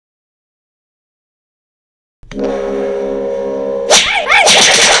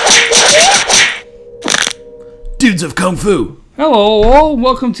Dudes of Kung Fu. Hello, all.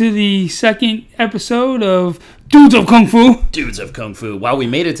 Welcome to the second episode of Dudes of Kung Fu. Dudes of Kung Fu. Wow, we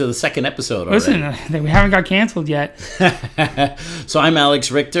made it to the second episode already. Listen, we haven't got canceled yet. So I'm Alex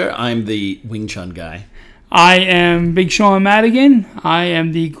Richter. I'm the Wing Chun guy. I am Big Sean Madigan. I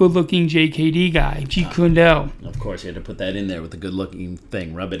am the good-looking JKD guy, Jeet Kune Do. Of course, you had to put that in there with the good-looking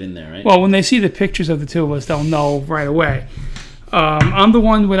thing. Rub it in there, right? Well, when they see the pictures of the two of us, they'll know right away. I'm the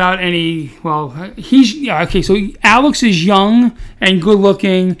one without any. Well, okay. So Alex is young and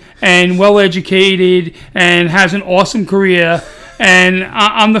good-looking and well-educated and has an awesome career, and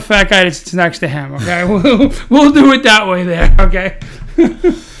I'm the fat guy that's next to him. Okay, we'll do it that way there. Okay.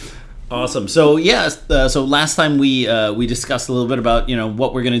 Awesome. So so last time we discussed a little bit about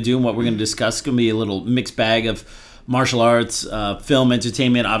what we're gonna do and what we're gonna discuss. It's gonna be a little mixed bag of martial arts, film,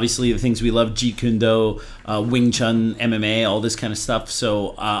 entertainment, obviously the things we love, Jeet Kune Do, Wing Chun, MMA, all this kind of stuff.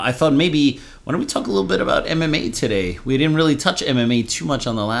 So I thought maybe, why don't we talk a little bit about MMA today? We didn't really touch MMA too much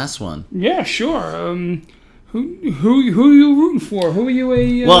on the last one. Yeah, sure. Who are you rooting for? Who are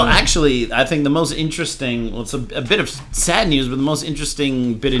you Well, actually, I think the most interesting, it's a bit of sad news, but the most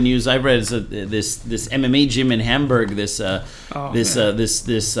interesting bit of news I've read is this MMA gym in Hamburg, this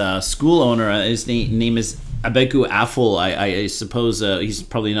school owner, his name is Abeku Affel. I suppose he's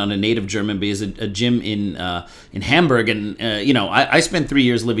probably not a native German, but he has a gym in Hamburg. And, I spent 3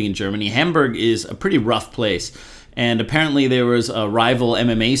 years living in Germany. Hamburg is a pretty rough place. And apparently there was a rival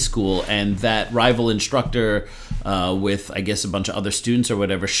MMA school, and that rival instructor with, I guess, a bunch of other students or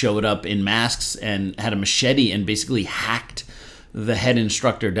whatever showed up in masks and had a machete and basically hacked the head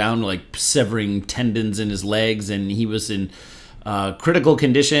instructor down, like severing tendons in his legs. And he was in critical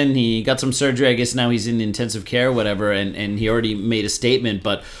condition. He got some surgery. I guess now he's in intensive care or whatever, and he already made a statement.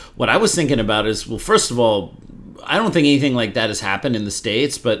 But what I was thinking about is, well, first of all, I don't think anything like that has happened in the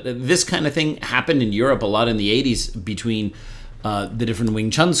States, but this kind of thing happened in Europe a lot in the 80s between the different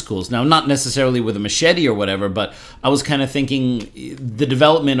Wing Chun schools. Now, not necessarily with a machete or whatever, but I was kind of thinking the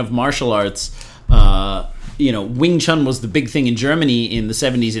development of martial arts. Wing Chun was the big thing in Germany in the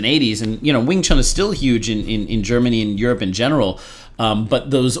 70s and 80s, and Wing Chun is still huge in Germany and Europe in general. But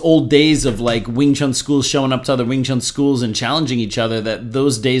those old days of like Wing Chun schools showing up to other Wing Chun schools and challenging each other, that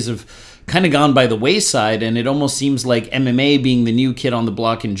those days have kind of gone by the wayside, and it almost seems like MMA being the new kid on the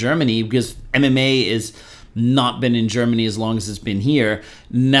block in Germany, because MMA is not been in Germany as long as it's been here.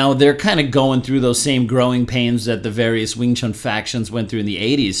 Now they're kind of going through those same growing pains that the various Wing Chun factions went through in the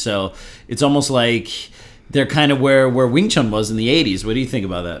 80s. So it's almost like they're kind of where Wing Chun was in the 80s. What do you think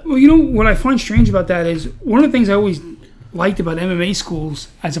about that? Well, what I find strange about that is one of the things I always liked about MMA schools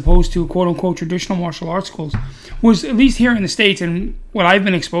as opposed to quote-unquote traditional martial arts schools was, at least here in the States and what I've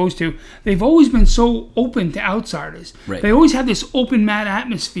been exposed to, they've always been so open to outsiders. Right. They always had this open mat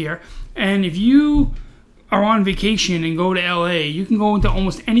atmosphere, and if you are on vacation and go to LA, you can go into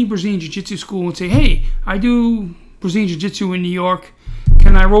almost any Brazilian Jiu-Jitsu school and say, hey, I do Brazilian Jiu-Jitsu in New York.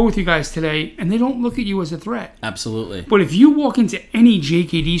 Can I roll with you guys today? And they don't look at you as a threat. Absolutely. But if you walk into any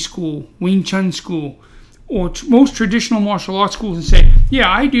JKD school, Wing Chun school, or most traditional martial arts schools and say, yeah,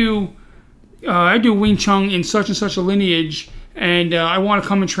 I do Wing Chun in such and such a lineage, and I want to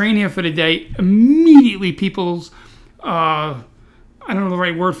come and train here for the day, immediately people's, I don't know the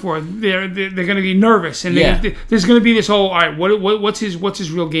right word for it, they're going to be nervous, and there's going to be this whole, all right, what's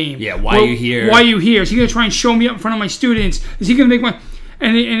his real game? Yeah, why are you here? Why are you here? Is he going to try and show me up in front of my students? Is he going to make my...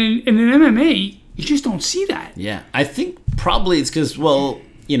 And in MMA, you just don't see that. Yeah, I think probably it's because,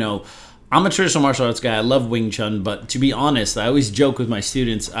 I'm a traditional martial arts guy. I love Wing Chun, but to be honest, I always joke with my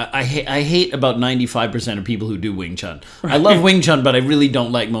students. I hate about 95% of people who do Wing Chun. Right. I love Wing Chun, but I really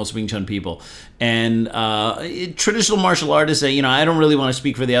don't like most Wing Chun people. And traditional martial artists, I don't really want to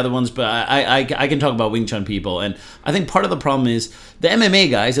speak for the other ones, but I can talk about Wing Chun people. And I think part of the problem is the MMA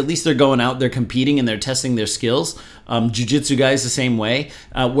guys, at least they're going out, they're competing, and they're testing their skills. Jiu-Jitsu guys the same way.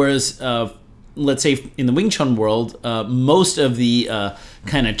 Whereas... let's say in the Wing Chun world, most of the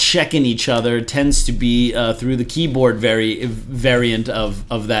kind of checking each other tends to be through the keyboard variant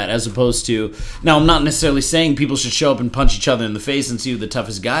of that, as opposed to... Now, I'm not necessarily saying people should show up and punch each other in the face and see who the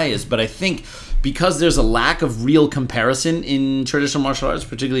toughest guy is, but I think because there's a lack of real comparison in traditional martial arts,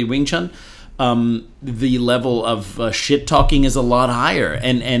 particularly Wing Chun, the level of shit-talking is a lot higher,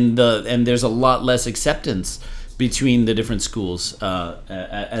 and there's a lot less acceptance between the different schools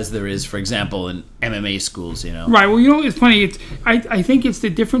as there is, for example, in MMA schools, Right. Well, it's funny. I think it's the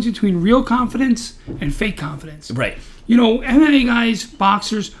difference between real confidence and fake confidence. Right. MMA guys,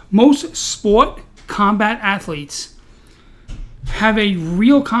 boxers, most sport combat athletes have a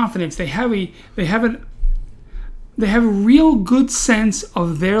real confidence. They have they have a real good sense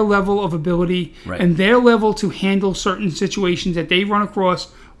of their level of ability and their level to handle certain situations that they run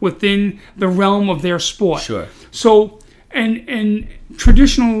across within the realm of their sport. Sure. So, and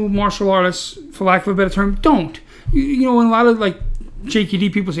traditional martial artists, for lack of a better term, don't. You know, and a lot of like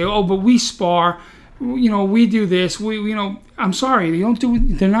JKD people say, "Oh, but we spar. You know, we do this. I'm sorry, they don't do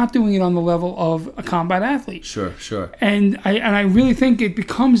it. They're not doing it on the level of a combat athlete." Sure. And I really think it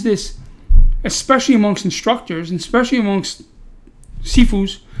becomes this, especially amongst instructors and especially amongst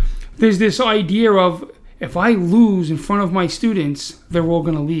Sifus, there's this idea of, if I lose in front of my students, they're all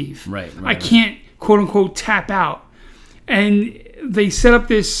going to leave. Right. I can't, quote unquote, tap out. And they set up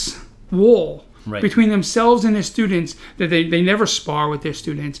this wall between themselves and their students that they never spar with their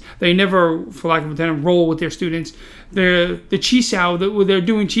students. They never, for lack of a better term, roll with their students. The Chisao, they're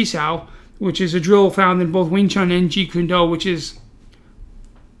doing Chisao, which is a drill found in both Wing Chun and Jeet Kune Do, which is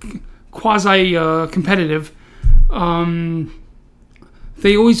quasi-competitive.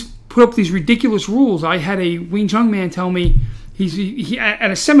 They always put up these ridiculous rules. I had a Wing Chun man tell me, he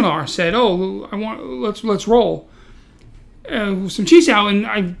at a seminar said, "Oh, let's roll some Chisao," and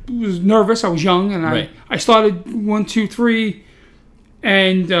I was nervous. I was young, and I started 1, 2, 3,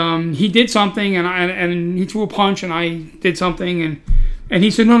 and he did something, and he threw a punch, and I did something, and he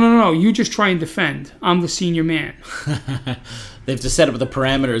said, no, you just try and defend. I'm the senior man. They have to set up the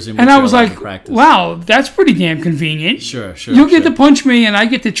parameters in which and I was like, practice. Wow, that's pretty damn convenient. Sure. You get to punch me, and I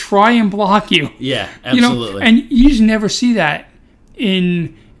get to try and block you. Yeah, absolutely. You know, and you just never see that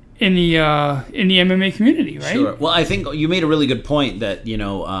in the MMA community, right? Sure. Well, I think you made a really good point that,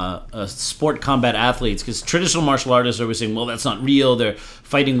 sport combat athletes, because traditional martial artists are always saying, well, that's not real. They're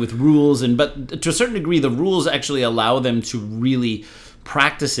fighting with rules, but to a certain degree, the rules actually allow them to really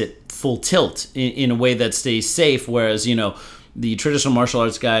practice it full tilt in a way that stays safe. Whereas, the traditional martial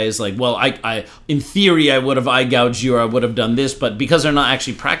arts guy is like, well, I in theory I would have eye gouged you or I would have done this, but because they're not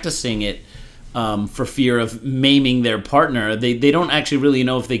actually practicing it for fear of maiming their partner, they don't actually really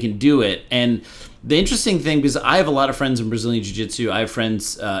know if they can do it. And the interesting thing, because I have a lot of friends in Brazilian Jiu-Jitsu, I have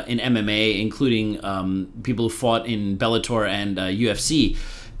friends in MMA, including people who fought in Bellator and UFC.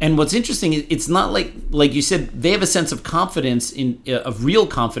 And what's interesting, it's not like you said, they have a sense of confidence of real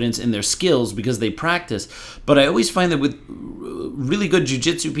confidence in their skills because they practice. But I always find that with really good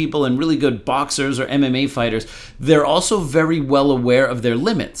jiu-jitsu people and really good boxers or MMA fighters, they're also very well aware of their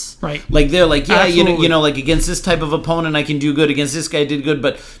limits. Right. Like they're like, yeah, Absolutely. like against this type of opponent I can do good, against this guy I did good,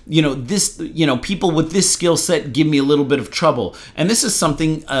 but this, people with this skill set give me a little bit of trouble. And this is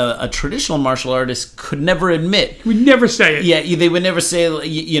something a traditional martial artist could never admit. Would never say it. Yeah, they would never say,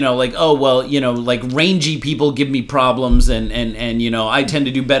 like, oh, well, like rangy people give me problems and I tend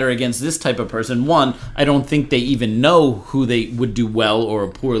to do better against this type of person. One, I don't think they even know who they would do well or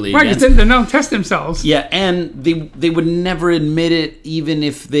poorly against. Right, they don't test themselves. Yeah, and they would never admit it even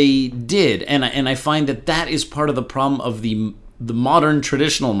if they did. And I find that is part of the problem of the modern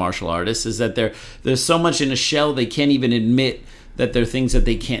traditional martial artists, is that there's so much in a shell they can't even admit that there are things that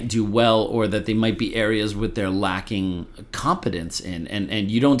they can't do well, or that they might be areas where they're lacking competence in. And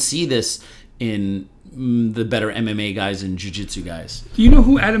you don't see this in the better MMA guys and jiu-jitsu guys. Do you know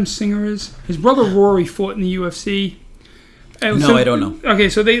who Adam Singer is? His brother Rory fought in the UFC. No, I don't know. Okay,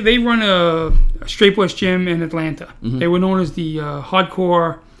 so they run a Straight West gym in Atlanta. Mm-hmm. They were known as the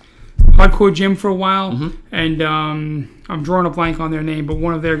hardcore gym for a while. Mm-hmm. And I'm drawing a blank on their name, but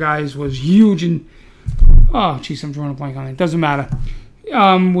one of their guys was huge in... Oh, jeez, I'm drawing a blank on it. Doesn't matter.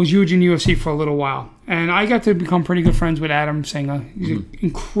 Was huge in UFC for a little while. And I got to become pretty good friends with Adam Singer. He's an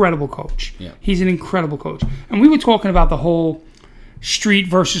incredible coach. Yeah. He's an incredible coach. And we were talking about the whole street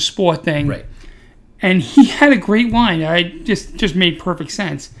versus sport thing. Right. And he had a great line. I just made perfect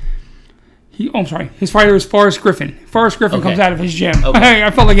sense. I'm sorry. His fighter is Forrest Griffin. Forrest Griffin comes out of his gym. Okay.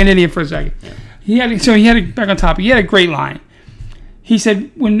 I felt like an idiot for a second. Yeah. He had it back on top. He had a great line. He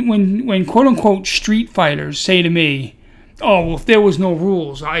said, when quote unquote street fighters say to me, "Oh, well, if there was no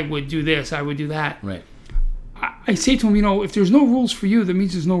rules, I would do this, I would do that." Right. I say to him, if there's no rules for you, that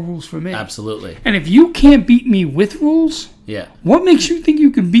means there's no rules for me. Absolutely. And if you can't beat me with rules, what makes you think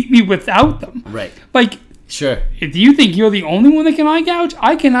you can beat me without them? Right. Like, sure. If you think you're the only one that can eye gouge,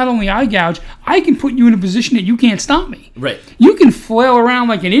 I can not only eye gouge, I can put you in a position that you can't stop me. Right. You can flail around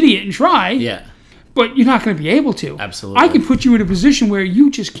like an idiot and try. Yeah. But you're not going to be able to. Absolutely. I can put you in a position where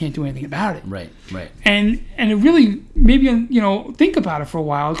you just can't do anything about it. Right. And it really, maybe, think about it for a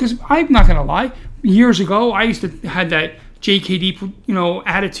while. Because I'm not going to lie. Years ago, I used to have that JKD,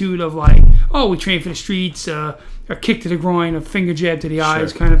 attitude of like, oh, we train for the streets, a kick to the groin, a finger jab to the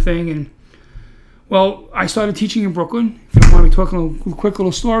eyes kind of thing. And, well, I started teaching in Brooklyn. If you don't mind me talking a quick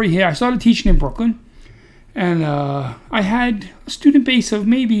little story here. I started teaching in Brooklyn. And I had a student base of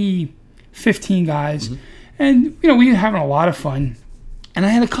maybe 15 guys. Mm-hmm. And, we were having a lot of fun. And I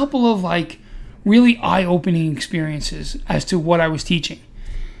had a couple of, really eye-opening experiences as to what I was teaching.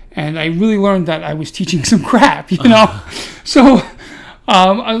 And I really learned that I was teaching some crap, So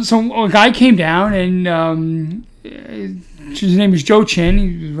a guy came down, and his name is Joe Chin.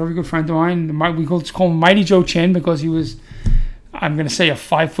 He was a very good friend of mine. We call him Mighty Joe Chin because he was, I'm going to say, a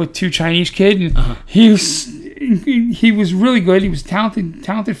 5'2" Chinese kid. And he was really good. He was a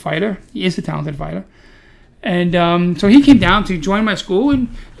talented fighter. He is a talented fighter. And so he came down to join my school, and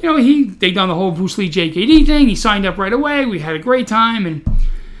they done the whole Bruce Lee JKD thing. He signed up right away. We had a great time, and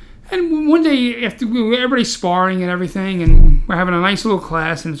one day after everybody's sparring and everything, and we're having a nice little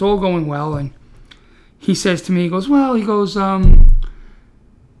class, and it's all going well, and he says to me,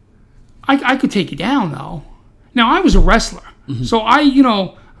 I could take you down though. Now I was a wrestler, so I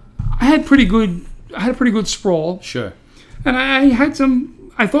had a pretty good sprawl. Sure. And I had some.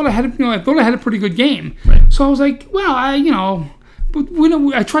 I thought I had a pretty good game. Right. So I was like, well, but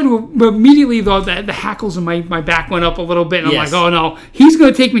I tried to immediately though the hackles in my back went up a little bit, and I'm like, oh no, he's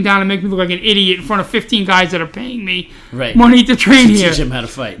gonna take me down and make me look like an idiot in front of 15 guys that are paying me money to train here. Teach him how to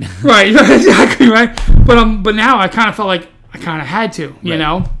fight. Right. Exactly. Right. But now I kind of felt like I kind of had to,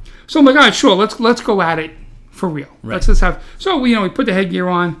 So I'm like, all right, sure, let's go at it for real. Right. Let's have. So we put the headgear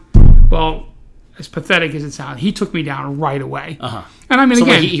on. Well, as pathetic as it sounds, he took me down right away. And I mean, so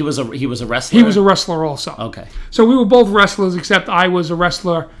again, he was a wrestler. He was a wrestler also. Okay. So we were both wrestlers, except I was a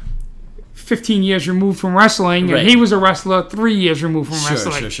wrestler 15 years removed from wrestling, and he was a wrestler 3 years removed from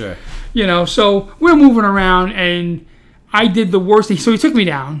wrestling. Sure. So we're moving around, and I did the worst thing. So he took me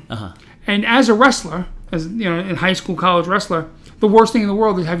down, and as a wrestler, in high school, college wrestler, the worst thing in the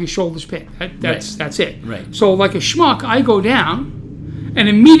world is have your shoulders pinned. That's it. Right. So like a schmuck, I go down and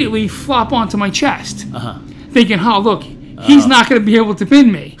immediately flop onto my chest, thinking, oh, look, he's not going to be able to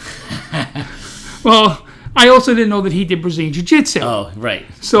pin me. Well, I also didn't know that he did Brazilian Jiu-Jitsu. Oh, right.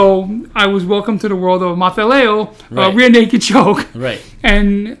 So I was welcomed to the world of Mataleo, rear naked choke. Right.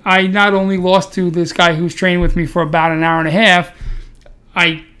 And I not only lost to this guy who was training with me for about an hour and a half,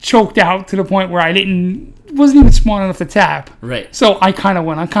 I choked out to the point where wasn't even smart enough to tap. Right. So I kind of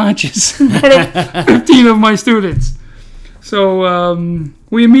went unconscious in front of 15 of my students. So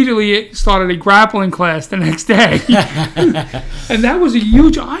we immediately started a grappling class the next day. And that was a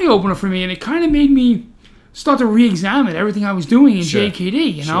huge eye-opener for me, and it kind of made me start to re-examine everything I was doing in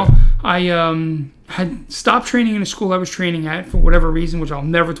JKD. I had stopped training in the school I was training at for whatever reason, which I'll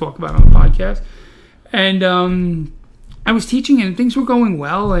never talk about on the podcast. And I was teaching, and things were going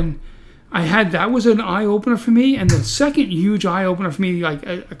well, and that was an eye-opener for me. And the second huge eye-opener for me, like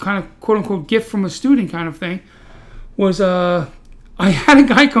a kind of quote-unquote gift from a student kind of thing, was I had a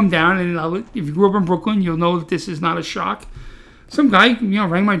guy come down, and if you grew up in Brooklyn, you'll know that this is not a shock. Some guy,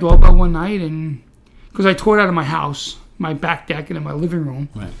 rang my doorbell one night, and because I tore it out of my house, my back deck, and in my living room.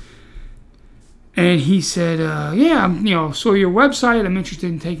 Right. And he said, "Yeah, saw your website. I'm interested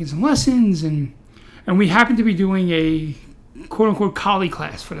in taking some lessons, and we happened to be doing a quote unquote Kali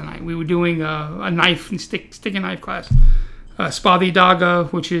class for the night. We were doing a knife and stick and knife class." Spadi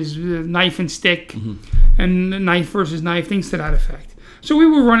Daga, which is knife and stick, and knife versus knife, things to that effect. So we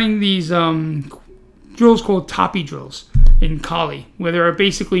were running these drills called Tapi drills in Kali, where there are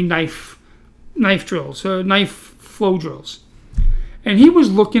basically knife drills, knife flow drills. And he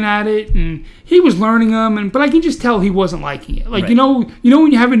was looking at it, and he was learning them, but I can just tell he wasn't liking it. Like, right.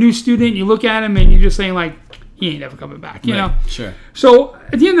 when you have a new student, you look at him, and you're just saying, like, he ain't never coming back, you know? Sure. So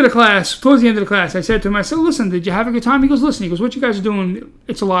at the end of the class, towards the end of the class, I said to him, I said, listen, did you have a good time? He goes, listen, what you guys are doing,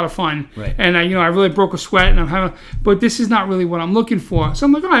 it's a lot of fun. Right. And I really broke a sweat, and but this is not really what I'm looking for. So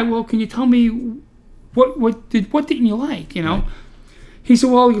I'm like, all right, well, can you tell me what didn't you like, Right. He said,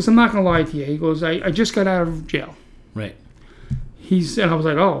 well, I'm not going to lie to you. He goes, I just got out of jail. Right. And I was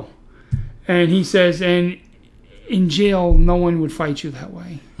like, oh. And he says, and in jail, no one would fight you that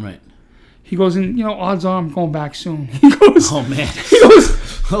way. Right. He goes, and odds are I'm going back soon. He goes, oh man. He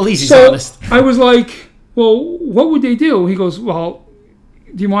goes, at least he's honest. I was like, well, what would they do? He goes, well,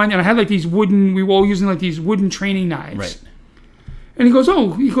 do you mind? And I had like these we were all using like these wooden training knives. Right. And he goes,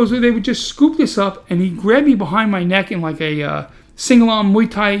 they would just scoop this up, and he grabbed me behind my neck in like a sing-along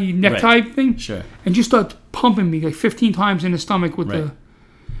Muay Thai necktie thing. Sure. And just started pumping me like 15 times in the stomach with right.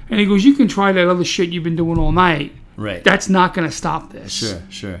 And he goes, you can try that other shit you've been doing all night. Right. That's not going to stop this.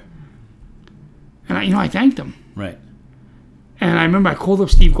 Sure. And I thanked him. Right. And I remember I called up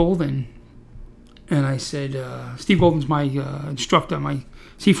Steve Golden, and I said, Steve Golden's my instructor, my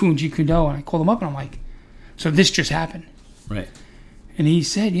Sifu and Jeet Kune Do, and I called him up, and I'm like, so this just happened. Right. And he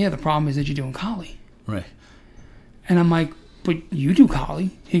said, yeah, the problem is that you're doing Kali. Right. And I'm like, but you do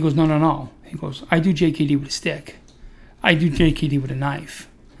Kali. He goes, no. He goes, I do JKD with a stick. I do JKD with a knife.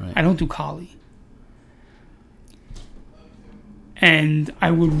 Right. I don't do Kali. And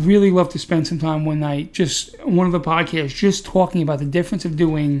I would really love to spend some time one night, just on one of the podcasts, just talking about the difference of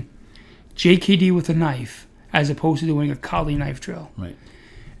doing JKD with a knife as opposed to doing a Kali knife drill. Right.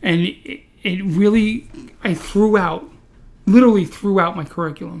 And it really, literally threw out my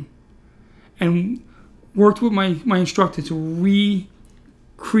curriculum and worked with my instructor to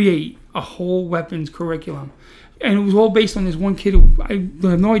recreate a whole weapons curriculum. And it was all based on this one kid who, I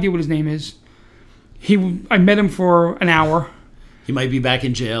have no idea what his name is. I met him for an hour. He might be back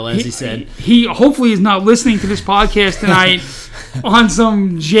in jail, as he said. He hopefully is not listening to this podcast tonight on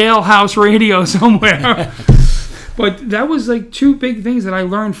some jailhouse radio somewhere. But that was like two big things that I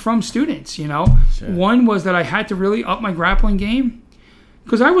learned from students, you know. Sure. One was that I had to really up my grappling game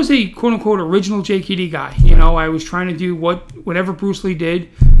because I was a quote-unquote original JKD guy. You know, I was trying to do whatever Bruce Lee did.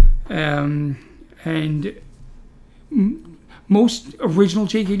 And most original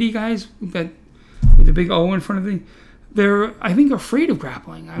JKD guys that with the big O in front of them, they're, I think, afraid of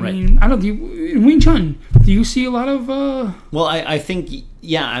grappling. I mean, I don't. In Wing Chun, do you see a lot of? Well, I think,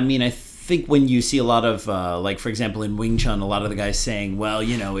 yeah. I mean, I think when you see a lot of, like, for example, in Wing Chun, a lot of the guys saying, well,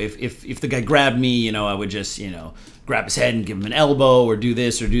 you know, if the guy grabbed me, you know, I would just, you know, grab his head and give him an elbow or do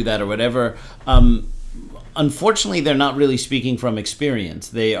this or do that or whatever. Unfortunately, they're not really speaking from experience.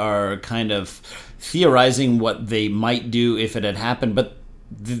 They are kind of theorizing what they might do if it had happened, but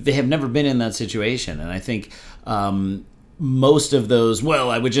they have never been in that situation. And I think most of those, well,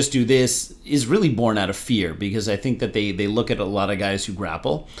 I would just do this, is really born out of fear, because I think that they look at a lot of guys who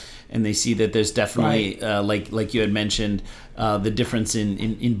grapple and they see that there's definitely, like you had mentioned, the difference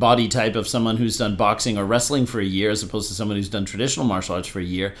in body type of someone who's done boxing or wrestling for a year as opposed to someone who's done traditional martial arts for a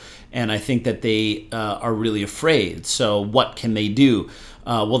year. And I think that they are really afraid. So what can they do?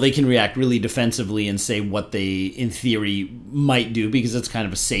 Well, they can react really defensively and say what they, in theory, might do, because it's kind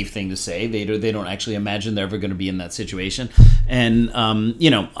of a safe thing to say. They don't actually imagine they're ever going to be in that situation. And you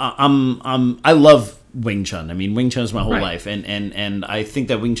know, I love Wing Chun. I mean, Wing Chun is my whole life, and I think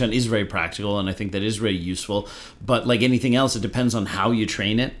that Wing Chun is very practical, and I think that is very useful. But like anything else, it depends on how you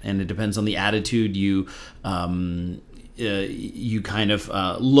train it, and it depends on the attitude you kind of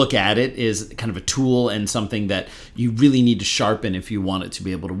look at it as kind of a tool and something that you really need to sharpen if you want it to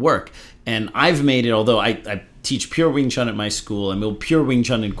be able to work. And I've made it, although I teach pure Wing Chun at my school. I mean, pure Wing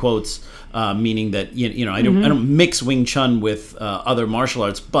Chun in quotes, meaning that you know I don't mix Wing Chun with other martial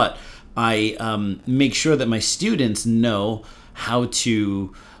arts, but I make sure that my students know how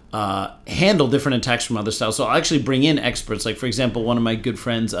to handle different attacks from other styles. So I'll actually bring in experts. Like, for example, one of my good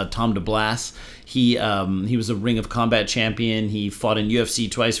friends, Tom DeBlas, he was a Ring of Combat champion. He fought in UFC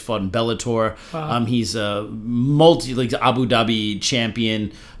twice, fought in Bellator. Wow. He's a multi-league Abu Dhabi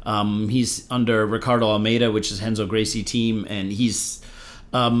champion. He's under Ricardo Almeida, which is Renzo Gracie team, and he's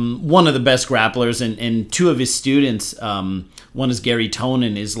one of the best grapplers. And two of his students, one is Gary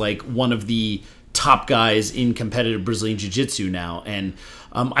Tonin, is like one of the top guys in competitive Brazilian Jiu-Jitsu now. And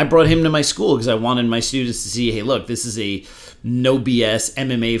I brought him to my school because I wanted my students to see, hey, look, this is a no BS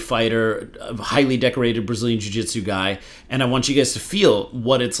MMA fighter, a highly decorated Brazilian Jiu-Jitsu guy, and I want you guys to feel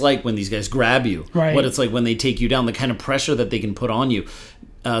what it's like when these guys grab you, what it's like when they take you down, the kind of pressure that they can put on you,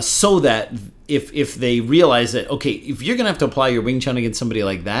 so that if they realize that, okay, if you're going to have to apply your Wing Chun against somebody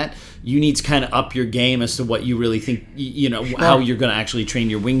like that, you need to kind of up your game as to what you really think, you know, how you're going to actually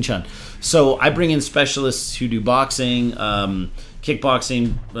train your Wing Chun. So I bring in specialists who do boxing,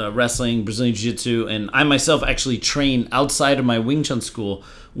 kickboxing, wrestling, Brazilian Jiu-Jitsu, and I myself actually train outside of my Wing Chun school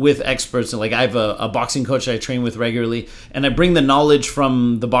with experts. And like I have a boxing coach I train with regularly, and I bring the knowledge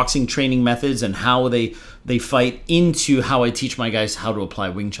from the boxing training methods and how they fight into how I teach my guys how to apply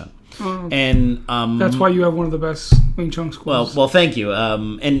Wing Chun. And that's why you have one of the best Wing Chun schools. Well, thank you.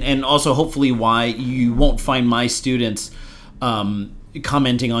 And also hopefully why you won't find my students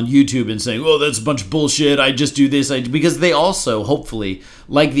commenting on YouTube and saying, "Oh, that's a bunch of bullshit. I just do this." Because they also, hopefully,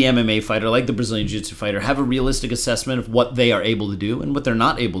 like the MMA fighter, like the Brazilian Jiu-Jitsu fighter, have a realistic assessment of what they are able to do and what they're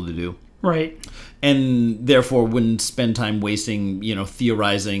not able to do. Right. And therefore wouldn't spend time wasting, you know,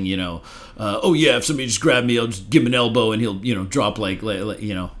 theorizing, you know, oh yeah, if somebody just grabbed me, I'll just give him an elbow and he'll, you know, drop like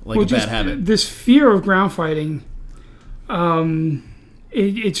you know, like a bad habit. This fear of ground fighting,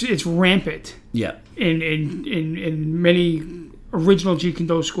 it's rampant. Yeah. In many original Jeet Kune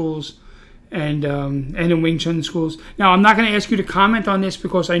Do schools and in Wing Chun schools. Now, I'm not going to ask you to comment on this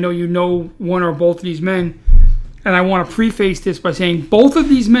because I know you know one or both of these men, and I want to preface this by saying both of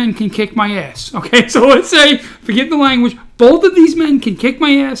these men can kick my ass. Okay, so let's say, forget the language, Both of these men can kick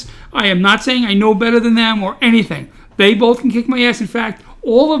my ass. I am not saying I know better than them or anything. They both can kick my ass. In fact,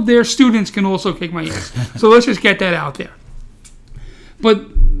 all of their students can also kick my ass. So let's just get that out there. But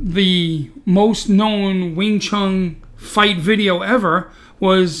the most known Wing Chun fight video ever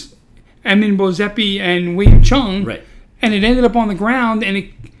was Emin Bozepi and Wing Chun. Right. And it ended up on the ground, and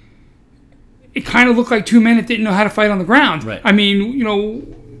it kind of looked like two men that didn't know how to fight on the ground. Right. I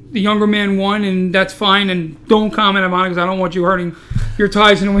mean, the younger man won, and that's fine, and don't comment on it because I don't want you hurting your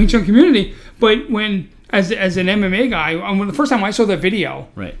ties in the Wing Chun community. But when, as an MMA guy, the first time I saw that video,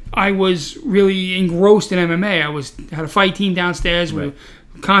 right, I was really engrossed in MMA. I had a fight team downstairs. We were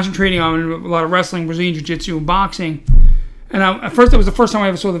concentrating on a lot of wrestling, Brazilian Jiu-Jitsu, and boxing. And at first, that was the first time I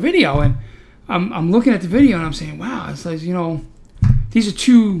ever saw the video, and I'm looking at the video, and I'm saying, wow, it's like, these are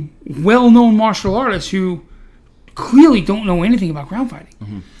two well-known martial artists who clearly don't know anything about ground fighting.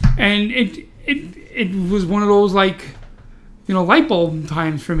 Mm-hmm. And it was one of those, like, light bulb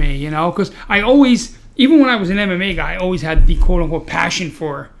times for me, because I always, even when I was an MMA guy, I always had the quote-unquote passion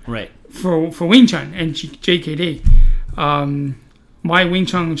for Wing Chun and JKD. My Wing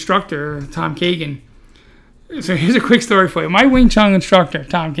Chun instructor, Tom Kagan. So here's a quick story for you. My Wing Chun instructor,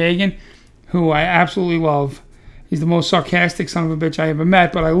 Tom Kagan, who I absolutely love. He's the most sarcastic son of a bitch I ever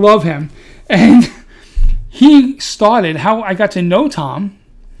met, but I love him. And he started, how I got to know Tom,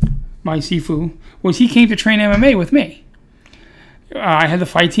 my Sifu, was he came to train MMA with me. I had the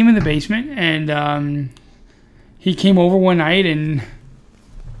fight team in the basement, and he came over one night, and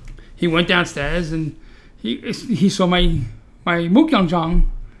he went downstairs, and he saw my Mukyeongjang.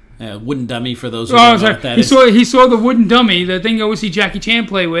 Wooden dummy, for those who don't know what that is. He saw the wooden dummy, the thing you always see Jackie Chan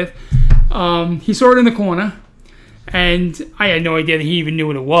play with. He saw it in the corner, and I had no idea that he even knew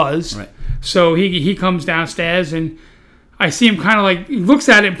what it was. Right. So he comes downstairs, and I see him kind of like, he looks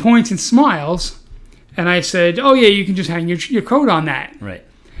at it, points, and smiles. And I said, oh, yeah, you can just hang your coat on that. Right.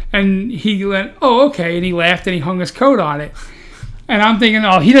 And he went, oh, okay. And he laughed, and he hung his coat on it. And I'm thinking,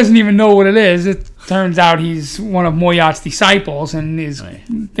 oh, he doesn't even know what it is. It turns out he's one of Moyat's disciples and is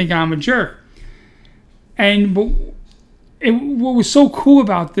thinking I'm a jerk. And what was so cool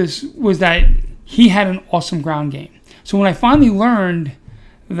about this was that he had an awesome ground game. So when I finally learned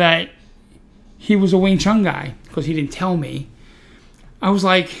that he was a Wing Chun guy, because he didn't tell me, I was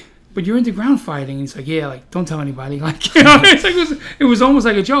like, but you're into ground fighting. And he's like, yeah, like, don't tell anybody. Like, it was almost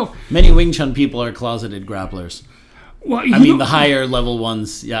like a joke. Many Wing Chun people are closeted grapplers. Well, the higher level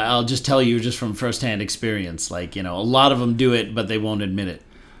ones, I'll just tell you just from firsthand experience. Like, a lot of them do it, but they won't admit it.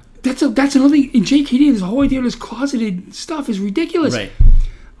 That's another thing. In JKD, this whole idea of this closeted stuff is ridiculous. Right.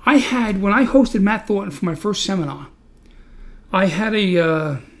 When I hosted Matt Thornton for my first seminar, I had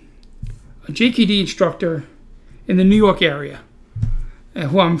a JKD instructor in the New York area,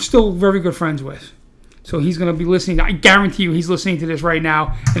 who I'm still very good friends with. So he's going to be listening. I guarantee you he's listening to this right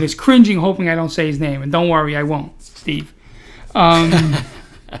now and is cringing, hoping I don't say his name. And don't worry, I won't, Steve.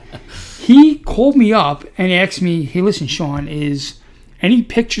 He called me up and asked me, hey, listen, Sean, is any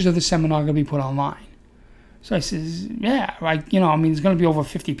pictures of the seminar going to be put online? So I says, yeah, there's going to be over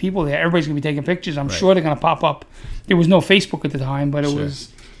 50 people there. Everybody's going to be taking pictures. I'm sure they're going to pop up. There was no Facebook at the time, but it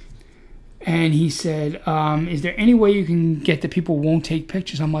was. And he said, is there any way you can get that people won't take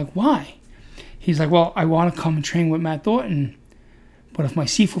pictures? I'm like, why? He's like, well, I want to come and train with Matt Thornton, but if my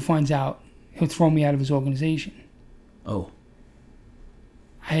Sifu finds out, he'll throw me out of his organization. Oh.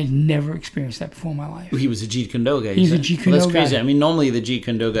 I had never experienced that before in my life. He was a Jeet Kune Do guy. He's a Jeet Kune Do guy. That's crazy. I mean, normally the Jeet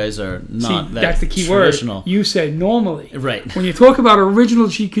Kune Do guys are not that that's the key traditional. Word. You said normally. Right. When you talk about original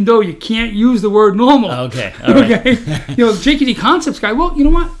Jeet Kune Do, you can't use the word normal. Okay. All right. Okay. JKD Concepts guy, well, you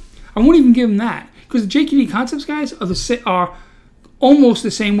know what? I won't even give him that. Because the JKD Concepts guys are almost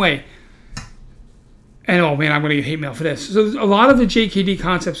the same way. And, oh, man, I'm going to get hate mail for this. So a lot of the JKD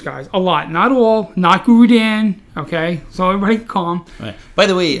Concepts guys, a lot, not all, not Guru Dan, okay? So everybody calm. Right. By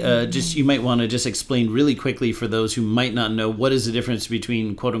the way, you might want to just explain really quickly for those who might not know, what is the difference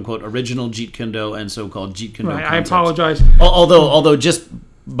between, quote-unquote, original Jeet Kune Do and so-called Jeet Kune Do concepts? I apologize. Although just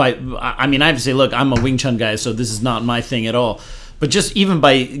I have to say, look, I'm a Wing Chun guy, so this is not my thing at all. But just even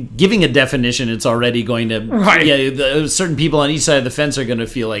by giving a definition, it's already going to... Right. Yeah, certain people on each side of the fence are going to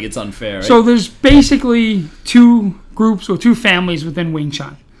feel like it's unfair. Right? So there's basically two groups or two families within Wing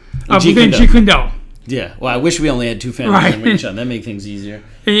Chun. Within Jeet Kune Do. Yeah. Well, I wish we only had two families in Wing Chun. That make things easier.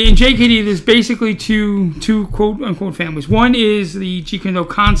 In JKD, there's basically two quote-unquote families. One is the Jeet Kune Do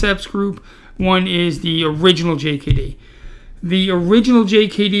Concepts group. One is the original JKD. The original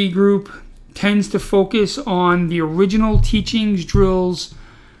JKD group tends to focus on the original teachings, drills,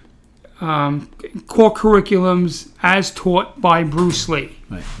 core curriculums as taught by Bruce Lee.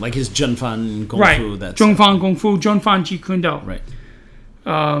 Right. Like his Junfan Kung Right. Fu. That's Zhongfan Kung Fu, Junfan Jeet Kune Do. right.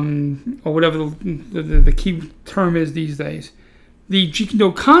 Or whatever the key term is these days. The Jeet Kune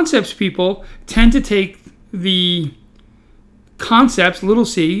Do concepts people tend to take the concepts, little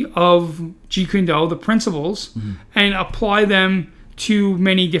c, of Jeet Kune Do, the principles, and apply them to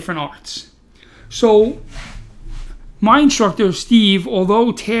many different arts. So my instructor, Steve,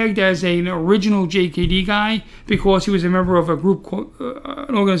 although tagged as an original JKD guy because he was a member of a group,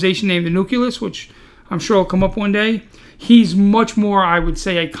 an organization named the Nucleus, which I'm sure will come up one day, he's much more, I would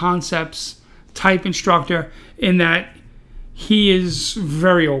say, a concepts type instructor in that he is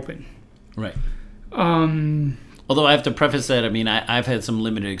very open. Right. Although I have to preface that, I mean, I've had some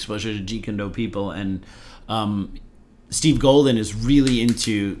limited exposure to Jeet Kune Do people, and Steve Golden is really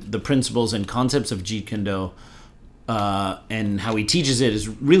into the principles and concepts of Jeet Kune Do, and how he teaches it is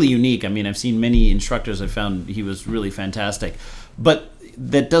really unique. I mean, I've seen many instructors. I found he was really fantastic, but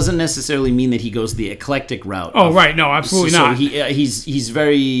that doesn't necessarily mean that he goes the eclectic route. Oh, right. No, absolutely not. So he's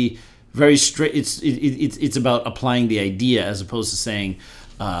very, very strict. It's about applying the idea as opposed to saying,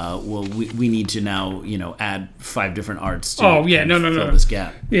 well, we need to now, add 5 different arts to fill this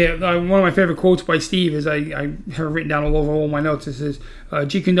gap. Yeah, one of my favorite quotes by Steve is I have written down all over all my notes. It says,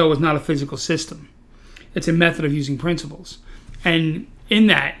 Jeet Kune Do is not a physical system. It's a method of using principles. And in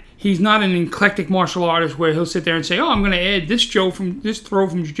that, he's not an eclectic martial artist where he'll sit there and say, oh, I'm going to add this throw from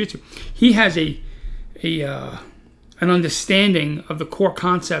jiu-jitsu. He has an understanding of the core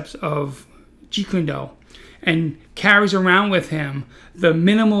concepts of Jeet Kune Do and carries around with him the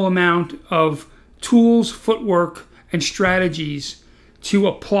minimal amount of tools, footwork, and strategies to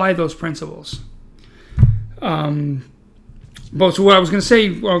apply those principles. But so what I was going to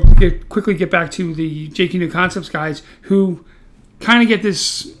say, I'll quickly get back to the Jeet Kune Do concepts guys who kind of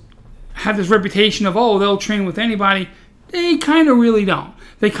have this reputation of, oh, they'll train with anybody. They kind of really don't.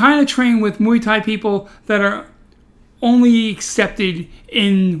 They kind of train with Muay Thai people that are only accepted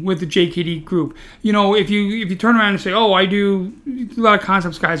in with the JKD group. If you turn around and say, oh, I do, a lot of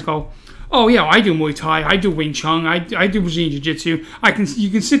concepts guys go, oh yeah, I do Muay Thai, I do Wing Chun, I do Brazilian Jiu-Jitsu. You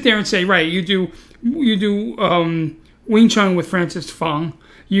can sit there and say, right, you do Wing Chun with Francis Fung,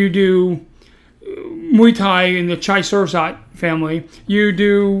 you do Muay Thai in the Chai Sursat family, you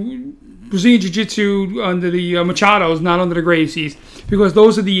do Brazilian Jiu-Jitsu under the Machados, not under the Gracies, because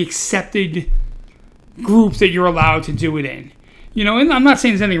those are the accepted groups that you're allowed to do it in. And I'm not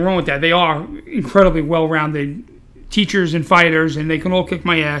saying there's anything wrong with that. They are incredibly well-rounded teachers and fighters, and they can all kick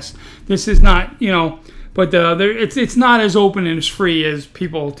my ass. This is not, but it's not as open and as free as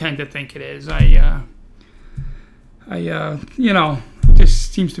people tend to think it is. It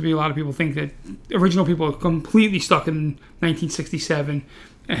just seems to be a lot of people think that original people are completely stuck in 1967,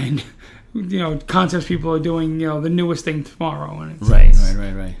 and concepts people are doing the newest thing tomorrow, and it's,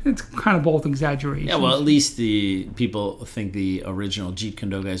 Right. It's kind of both exaggerations. Yeah, well, at least the people think the original Jeet Kune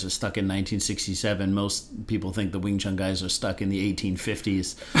Do guys are stuck in 1967. Most people think the Wing Chun guys are stuck in the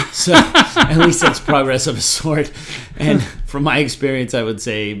 1850s. So at least that's progress of a sort. And from my experience, I would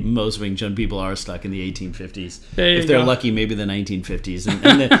say most Wing Chun people are stuck in the 1850s. If they're lucky, maybe the 1950s.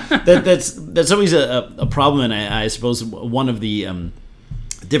 And that's always a problem. And I suppose one of the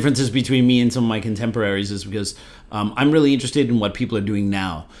differences between me and some of my contemporaries is because I'm really interested in what people are doing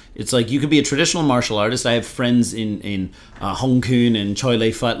now. It's like you could be a traditional martial artist. I have friends in Hong Kong and Choi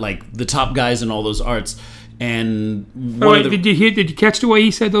Lei Fut, like the top guys in all those arts. And did you catch the way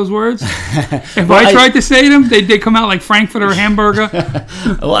he said those words? If I tried to say them, they come out like Frankfurt or hamburger.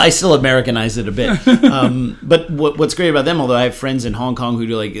 Well, I still Americanize it a bit. But what's great about them, although I have friends in Hong Kong who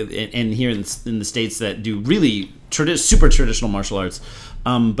do and here in the States that do really super traditional martial arts,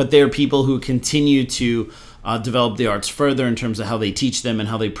 but they're people who continue to develop the arts further in terms of how they teach them and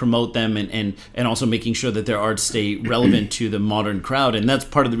how they promote them, and also making sure that their arts stay relevant to the modern crowd. And that's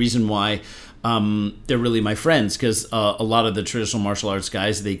part of the reason why they're really my friends, because a lot of the traditional martial arts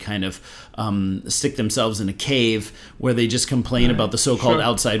guys, they kind of stick themselves in a cave where they just complain about the so-called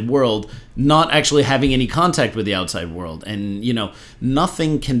outside world, not actually having any contact with the outside world. And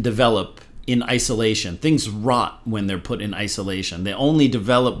nothing can develop in isolation. Things rot when they're put in isolation. They only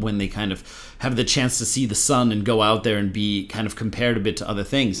develop when they kind of have the chance to see the sun and go out there and be kind of compared a bit to other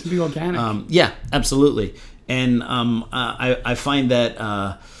things. To be organic. Yeah, absolutely. And I find that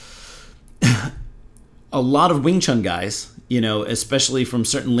a lot of Wing Chun guys, especially from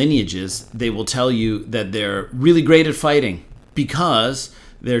certain lineages, they will tell you that they're really great at fighting because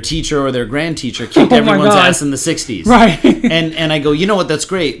their teacher or their grand teacher kicked everyone's ass in the 60s. Right. and I go, you know what, that's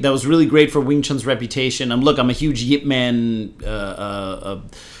great. That was really great for Wing Chun's reputation. I'm a huge Yip Man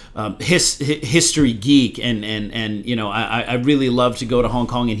history geek, and you know, I really love to go to Hong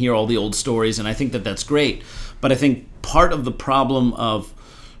Kong and hear all the old stories, and I think that that's great. But I think part of the problem of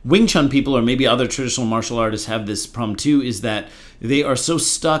Wing Chun people, or maybe other traditional martial artists have this problem too, is that they are so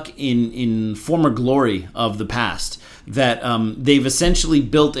stuck in former glory of the past that they've essentially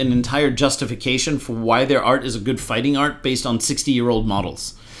built an entire justification for why their art is a good fighting art based on 60-year-old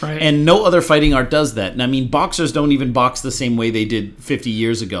models. Right. And no other fighting art does that. And I mean, boxers don't even box the same way they did 50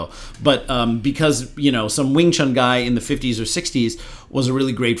 years ago. But because, you know, some Wing Chun guy in the 50s or 60s was a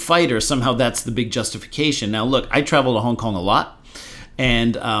really great fighter, somehow that's the big justification. Now, look, I travel to Hong Kong a lot.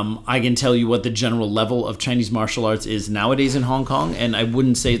 And I can tell you what the general level of Chinese martial arts is nowadays in Hong Kong, and I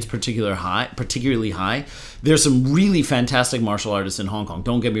wouldn't say it's particularly high. There's some really fantastic martial artists in Hong Kong,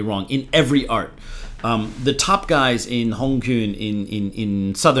 don't get me wrong, in every art. The top guys in Hong Kong,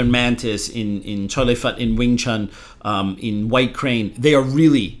 in Southern Mantis, in Choy Lei Fut, in Wing Chun, in White Crane, they are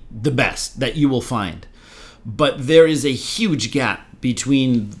really the best that you will find. But there is a huge gap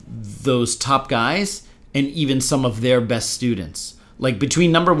between those top guys and even some of their best students. Like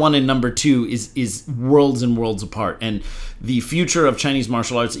between number 1 and number 2 is worlds and worlds apart. And the future of Chinese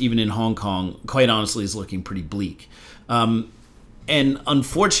martial arts, even in Hong Kong, quite honestly, is looking pretty bleak. And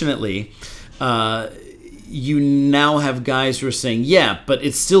unfortunately, you now have guys who are saying, yeah, but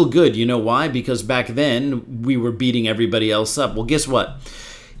it's still good. You know why? Because back then we were beating everybody else up. Well, guess what?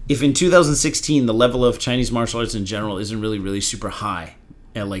 If in 2016 the level of Chinese martial arts in general isn't really super high,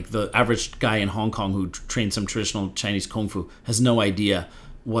 like the average guy in Hong Kong who trains some traditional Chinese kung fu has no idea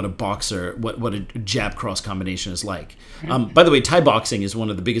what a boxer, what a jab cross combination is like. By the way, Thai boxing is one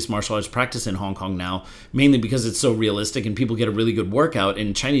of the biggest martial arts practice in Hong Kong now, mainly because it's so realistic and people get a really good workout,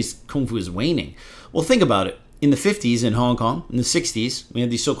 and Chinese kung fu is waning. Well, think about it. In the 50s in Hong Kong, in the 60s, we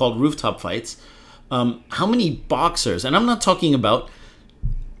had these so-called rooftop fights. How many boxers, and I'm not talking about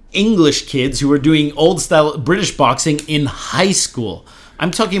English kids who were doing old-style British boxing in high school. I'm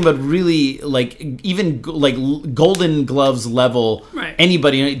talking about really, like, even like Golden Gloves level. Right.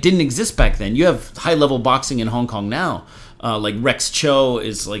 Anybody, it didn't exist back then. You have high level boxing in Hong Kong now. Like Rex Cho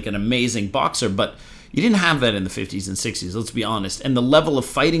is like an amazing boxer, but you didn't have that in the 50s and 60s. Let's be honest. And the level of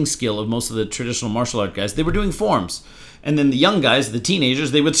fighting skill of most of the traditional martial art guys, they were doing forms. And then the young guys, the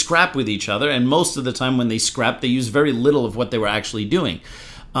teenagers, they would scrap with each other. And most of the time when they scrapped, they used very little of what they were actually doing.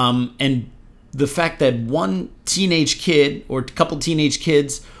 And the fact that one teenage kid or a couple teenage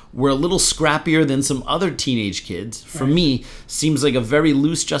kids were a little scrappier than some other teenage kids, for me, seems like a very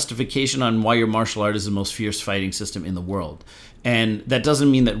loose justification on why your martial art is the most fierce fighting system in the world. And that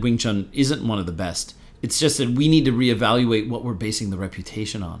doesn't mean that Wing Chun isn't one of the best. It's just that we need to reevaluate what we're basing the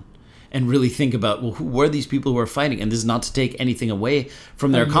reputation on and really think about, well, who were these people who are fighting? And this is not to take anything away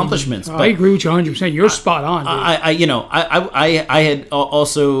from their accomplishments. I agree with you 100%. You're spot on, dude. I had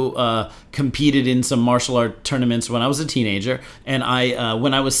also competed in some martial art tournaments when I was a teenager. And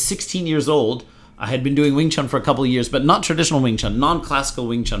when I was 16 years old, I had been doing Wing Chun for a couple of years, but not traditional Wing Chun, non-classical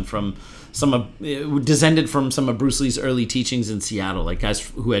Wing Chun descended from some of Bruce Lee's early teachings in Seattle, like guys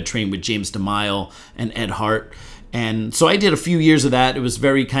who had trained with James DeMille and Ed Hart. And so I did a few years of that. It was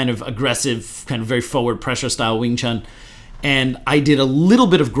very kind of aggressive, kind of very forward pressure style Wing Chun. And I did a little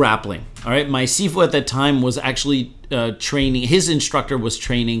bit of grappling. All right. My Sifu at that time was actually training. His instructor was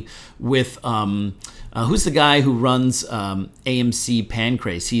training with, who's the guy who runs AMC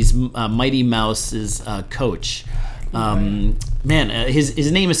Pancrase? He's Mighty Mouse's coach.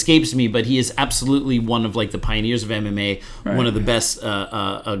 His name escapes me, but he is absolutely one of like the pioneers of MMA, one of the best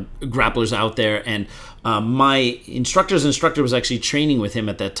grapplers out there. And my instructor's instructor was actually training with him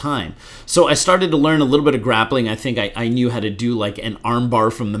at that time. So I started to learn a little bit of grappling. I think I knew how to do like an arm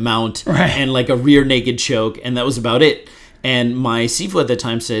bar from the mount and like a rear naked choke, and that was about it. And my Sifu at that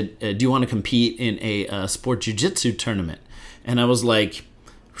time said, do you want to compete in a sport jiu-jitsu tournament? And I was like,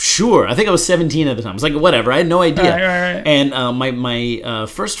 sure. I think I was 17 at the time. I was like, whatever. I had no idea. Right. And my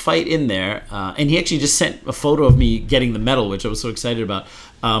first fight in there, and he actually just sent a photo of me getting the medal, which I was so excited about.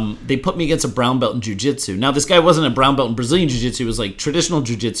 They put me against a brown belt in jiu-jitsu. Now, this guy wasn't a brown belt in Brazilian jiu-jitsu. It was like traditional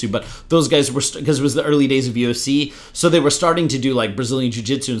jiu-jitsu, but those guys were, because it was the early days of UFC, so they were starting to do like Brazilian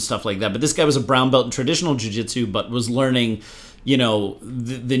jiu-jitsu and stuff like that. But this guy was a brown belt in traditional jiu-jitsu, but was learning, you know,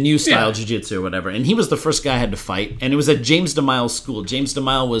 the new style jiu-jitsu or whatever. And he was the first guy I had to fight. And it was at James DeMille's school. James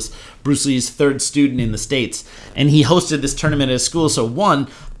DeMille was Bruce Lee's third student in the States. And he hosted this tournament at his school. So one,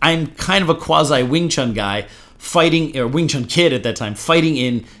 I'm kind of a quasi Wing Chun guy fighting, or Wing Chun kid at that time, fighting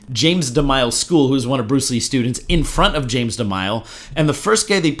in James DeMille's school, who was one of Bruce Lee's students, in front of James DeMille. And the first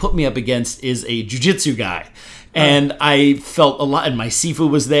guy they put me up against is a jiu-jitsu guy. And I felt a lot, and my Sifu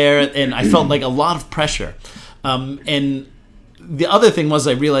was there, and I felt like a lot of pressure. And the other thing was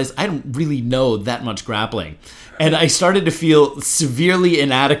I realized I don't really know that much grappling. And I started to feel severely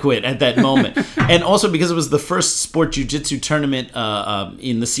inadequate at that moment. And also because it was the first sport jiu-jitsu tournament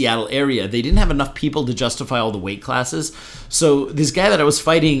in the Seattle area, they didn't have enough people to justify all the weight classes. So this guy that I was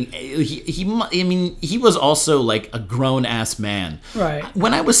fighting, he was also like a grown-ass man. Right.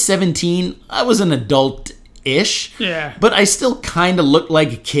 When I was 17, I was an adult-ish. Yeah. But I still kind of looked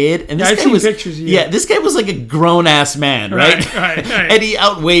like a kid. And this I've guy seen was, pictures of you. Yeah, this guy was like a grown-ass man, right? Right. And he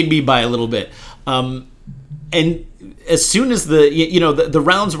outweighed me by a little bit. And as soon as the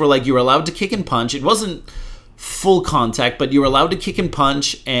rounds were like you were allowed to kick and punch, it wasn't full contact, but you were allowed to kick and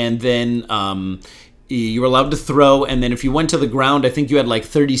punch, and then you were allowed to throw, and then if you went to the ground, I think you had like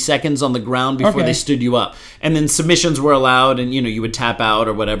 30 seconds on the ground before they stood you up. And then submissions were allowed, and you would tap out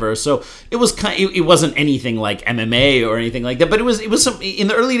or whatever. So it was it wasn't anything like MMA or anything like that, but it was some, in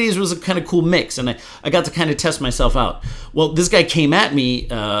the early days it was a kind of cool mix, and I got to kind of test myself out. Well, this guy came at me,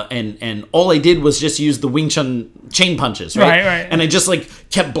 and all I did was just use the Wing Chun chain punches, right? Right. And I just like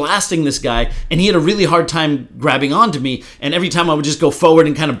kept blasting this guy, and he had a really hard time grabbing onto me, and every time I would just go forward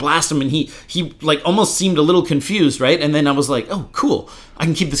and kind of blast him, and he like almost seemed a little confused, right? And then I was like, oh, cool, I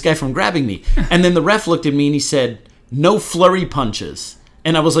can keep this guy from grabbing me. And then the ref looked at me and he said, no flurry punches.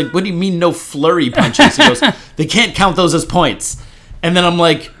 And I was like, what do you mean no flurry punches? He goes, they can't count those as points. And then I'm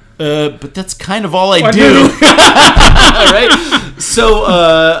like, but that's kind of all I do. Right?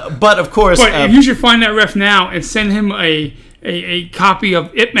 So, but of course... But you should find that ref now and send him a copy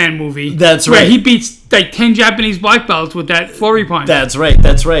of Ip Man movie. That's where right. he beats like 10 Japanese black belts with that flurry punch. That's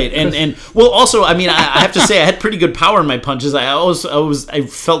right. And well, also, I mean, I have to say I had pretty good power in my punches. I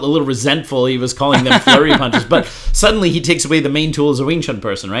felt a little resentful he was calling them flurry punches, but suddenly he takes away the main tool as a Wing Chun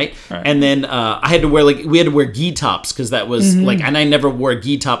person, right? And then we had to wear gi tops because that was and I never wore a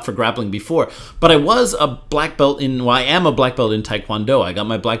gi top for grappling before, but I was a black belt I am a black belt in Taekwondo. I got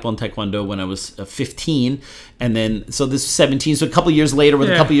my black belt in Taekwondo when I was 15. And then, so this was 17, so a couple years later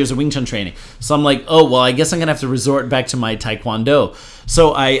with a couple years of Wing Chun training. So I'm like, oh, well, I guess I'm going to have to resort back to my Taekwondo.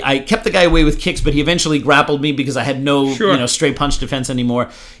 So I kept the guy away with kicks, but he eventually grappled me because I had no straight punch defense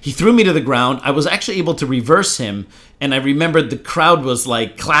anymore. He threw me to the ground. I was actually able to reverse him, and I remembered the crowd was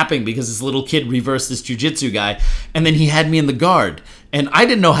like clapping because this little kid reversed this jiu-jitsu guy, and then he had me in the guard. And I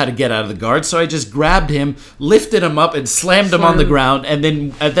didn't know how to get out of the guard, so I just grabbed him, lifted him up, and slammed him on the ground. And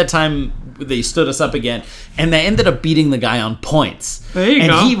then at that time, they stood us up again, and they ended up beating the guy on points. There you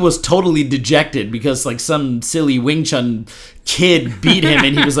go. And he was totally dejected because like some silly Wing Chun kid beat him,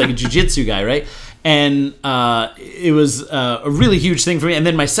 and he was like a jiu-jitsu guy, right? And it was a really huge thing for me. And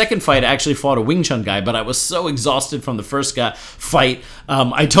then my second fight, I actually fought a Wing Chun guy, but I was so exhausted from the first fight.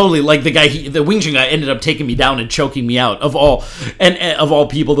 I totally, like the Wing Chun guy ended up taking me down and choking me out. Of all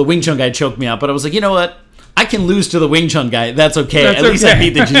people, the Wing Chun guy choked me out. But I was like, you know what? I can lose to the Wing Chun guy. That's okay. At least I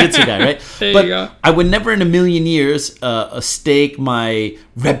beat the jiu-jitsu guy, right? But I would never in a million years stake my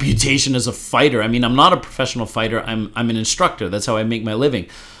reputation as a fighter. I mean, I'm not a professional fighter. I'm an instructor. That's how I make my living.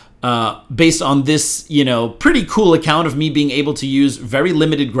 Based on this, pretty cool account of me being able to use very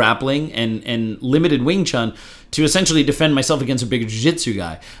limited grappling and limited Wing Chun to essentially defend myself against a bigger jiu-jitsu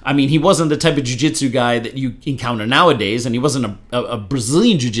guy. I mean, he wasn't the type of jiu-jitsu guy that you encounter nowadays, and he wasn't a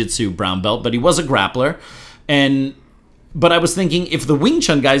Brazilian jiu-jitsu brown belt, but he was a grappler. But I was thinking, if the Wing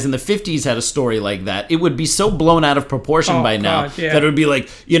Chun guys in the 50s had a story like that, it would be so blown out of proportion by now that it would be like,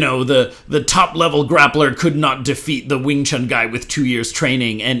 the top level grappler could not defeat the Wing Chun guy with 2 years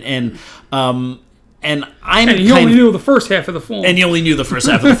training, and he only knew the first half of the form. And he only knew the first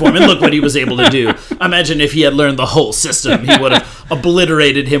half of the form. And look what he was able to do. Imagine if he had learned the whole system, he would have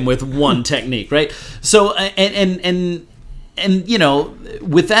obliterated him with one technique, right? So and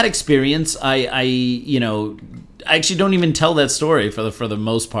with that experience, I actually don't even tell that story for the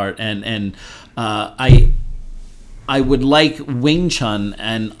most part, and I would like Wing Chun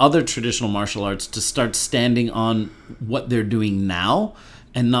and other traditional martial arts to start standing on what they're doing now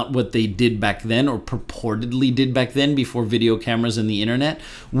and not what they did back then or purportedly did back then before video cameras and the internet.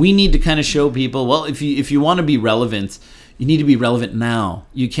 We need to kind of show people, well, if you want to be relevant, you need to be relevant now.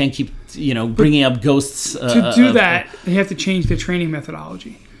 You can't keep bringing up ghosts. To do that, they have to change their training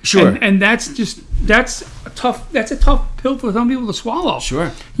methodology. Sure. And that's a tough pill for some people to swallow.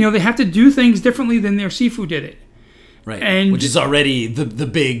 Sure. They have to do things differently than their Sifu did it. Right. And which is already the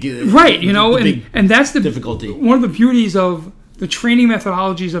big right, and that's the difficulty. One of the beauties of the training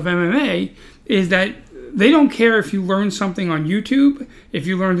methodologies of MMA is that they don't care if you learn something on YouTube, if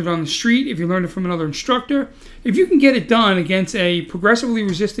you learned it on the street, if you learned it from another instructor. If you can get it done against a progressively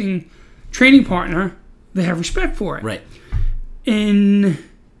resisting training partner, they have respect for it. Right. In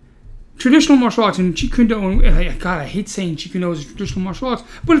traditional martial arts and Jeet Kune Do, and God, I hate saying Jeet Kune Do is traditional martial arts,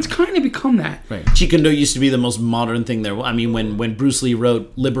 but it's kind of become that. Right. Jeet Kune Do used to be the most modern thing there. I mean, when Bruce Lee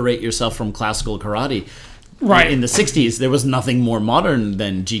wrote "Liberate Yourself from Classical Karate," Right. in the 60s, there was nothing more modern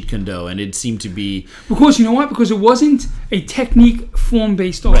than Jeet Kune Do, and it seemed to be... Because you know what? Because it wasn't a technique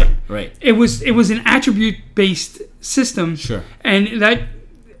form-based art. Right. It was an attribute-based system. Sure. And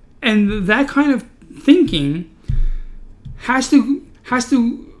that kind of thinking has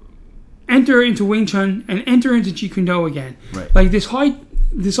to enter into Wing Chun and enter into Jeet Kune Do again. Right. Like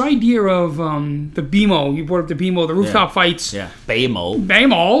this idea of the BMO, you brought up the BMO, the rooftop fights. Yeah. BMO.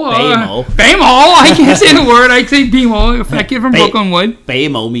 BMO. I can't say the word. I say BMO. That kid from Brooklyn would.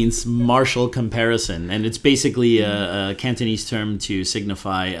 BMO means martial comparison, and it's basically a Cantonese term to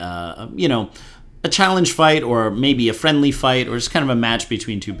signify, a challenge fight or maybe a friendly fight or just kind of a match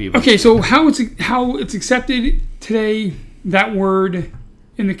between two people. Okay, so how it's accepted today, that word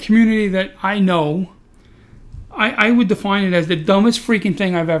in the community that I know, I would define it as the dumbest freaking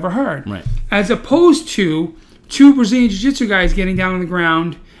thing I've ever heard. Right. As opposed to two Brazilian Jiu-Jitsu guys getting down on the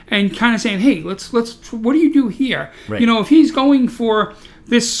ground and kind of saying, hey, let's what do you do here? Right. If he's going for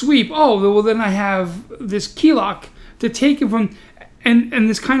this sweep, well, then I have this key lock to take him from, and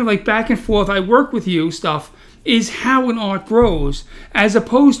this kind of like back and forth, I work with you stuff is how an art grows, as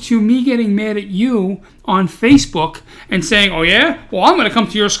opposed to me getting mad at you on Facebook and saying, oh yeah, well, I'm going to come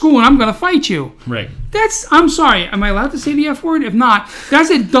to your school and I'm going to fight you. Right. I'm sorry, am I allowed to say the F word? If not, that's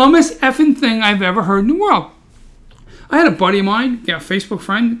the dumbest effing thing I've ever heard in the world. I had a buddy of mine, a Facebook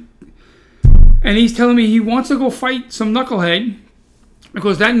friend, and he's telling me he wants to go fight some knucklehead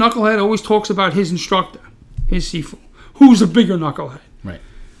because that knucklehead always talks about his instructor, his Sifu, who's a bigger knucklehead. Right.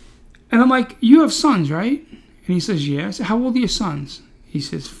 And I'm like, you have sons, right? And he says, yeah. I said, how old are your sons? He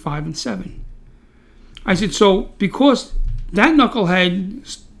says, 5 and 7. I said, so because that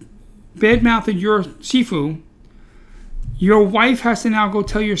knucklehead bad-mouthed your Sifu, your wife has to now go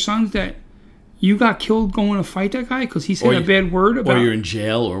tell your sons that you got killed going to fight that guy because he said a bad word about... Or you're in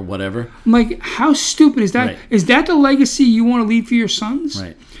jail or whatever. I'm like, how stupid is that? Right. Is that the legacy you want to leave for your sons?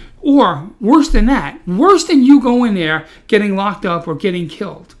 Right. Or, worse than that, worse than you going there, getting locked up or getting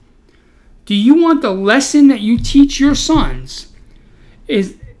killed. Do you want the lesson that you teach your sons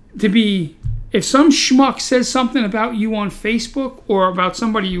is to be, if some schmuck says something about you on Facebook or about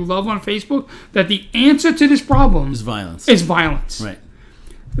somebody you love on Facebook, that the answer to this problem Is violence. Right.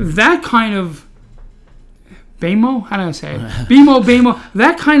 That kind of BMO, how do I say it? BMO,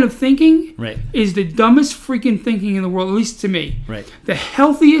 that kind of thinking Right. is the dumbest freaking thinking in the world, at least to me. Right. The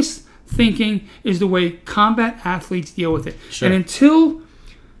healthiest thinking is the way combat athletes deal with it. Sure. And until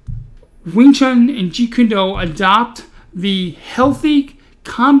Wing Chun and Jeet Kune Do adopt the healthy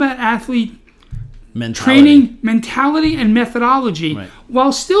combat athlete training mentality and methodology, Right.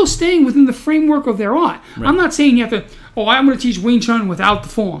 while still staying within the framework of their art. Right. I'm not saying you have to, I'm going to teach Wing Chun without the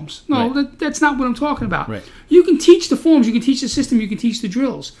forms. No, Right. that's not what I'm talking about. Right. You can teach the forms, you can teach the system, you can teach the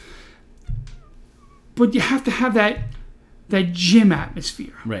drills. But you have to have that gym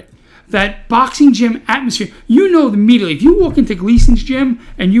atmosphere. Right. That boxing gym atmosphere. You know immediately. If you walk into Gleason's gym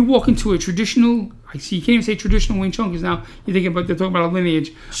and you walk into a traditional, you can't even say traditional Wing Chun because now they're talking about a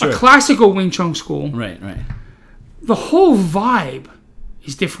lineage. Sure. A classical Wing Chun school. Right. The whole vibe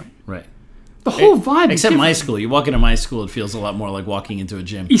is different. Right. The whole vibe is Except different. my school. You walk into my school, it feels a lot more like walking into a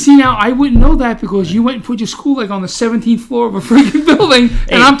gym. You see, now I wouldn't know that because you went and put your school like on the 17th floor of a freaking building,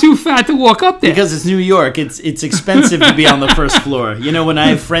 and I'm too fat to walk up there. Because it's New York, it's expensive to be on the first floor. When I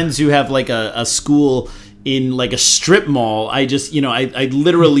have friends who have like a school in like a strip mall, I just, I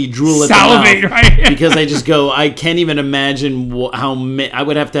literally drool at Salivate, the mouth right? because I just go, I can't even imagine how I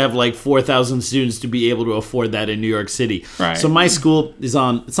would have to have like 4,000 students to be able to afford that in New York City. Right. So my school it's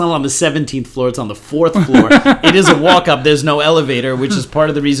not on the 17th floor, it's on the 4th floor. It is a walk up, there's no elevator, which is part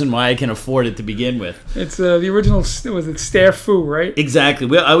of the reason why I can afford it to begin with. It's the original, was it Stair Fu, right?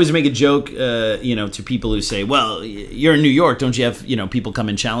 Exactly. I always make a joke, to people who say, well, you're in New York, don't you have, people come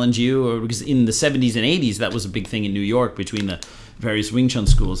and challenge you? Or because in the 70s and 80s, that was a big thing in New York between the various Wing Chun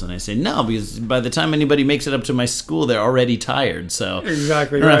schools. And I say, no, because by the time anybody makes it up to my school, they're already tired. So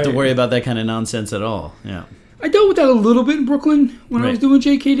Exactly. I don't have to worry about that kind of nonsense at all. Yeah. I dealt with that a little bit in Brooklyn when I was Right. doing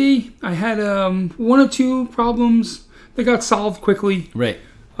JKD. I had one or two problems that got solved quickly. Right.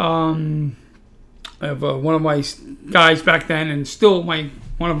 I have one of my guys back then, and still one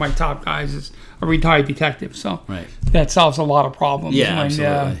of my top guys is a retired detective. So Right. that solves a lot of problems. Yeah,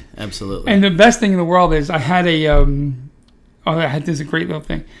 And, absolutely. And the best thing in the world is I had this is a great little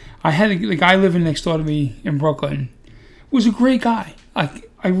thing. I had the guy living next door to me in Brooklyn was a great guy.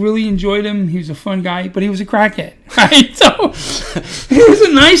 I really enjoyed him. He was a fun guy, but he was a crackhead, right? So he was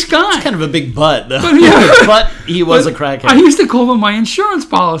a nice guy. Kind of a big butt, though. Yeah. But he was a crackhead. I used to call him my insurance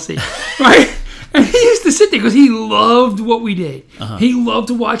policy, right? And he used to sit there because he loved what we did. He loved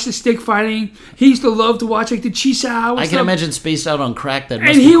to watch the stick fighting. He used to love to watch like the Chisao. I can imagine spaced out on crack. That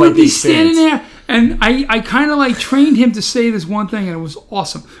must and be he quite would the be experience. standing there, and I kind of like trained him to say this one thing, and it was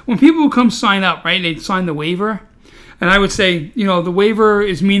awesome. When people would come sign up, right, they'd sign the waiver, and I would say, you know, the waiver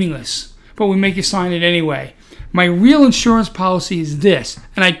is meaningless, but we make you sign it anyway. My real insurance policy is this,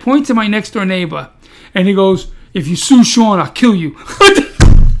 and I point to my next door neighbor, and he goes, "If you sue Sean, I'll kill you."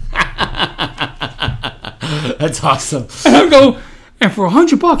 That's awesome. And I go, and for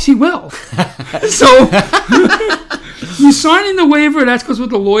 $100 he will. So you sign in the waiver. That's because what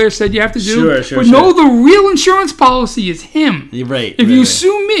the lawyer said you have to do. Sure. But no, the real insurance policy is him. You're right. If you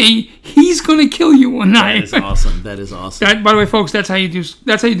sue me, he's going to kill you one night. That is awesome. That is awesome. By the way, folks, that's how you do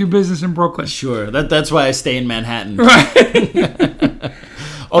business in Brooklyn. Sure. That's why I stay in Manhattan. Right.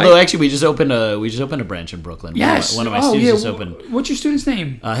 Although actually, we just opened a branch in Brooklyn. Yes. One of my students just opened. What's your student's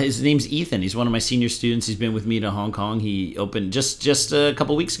name? His name's Ethan. He's one of my senior students. He's been with me to Hong Kong. He opened just a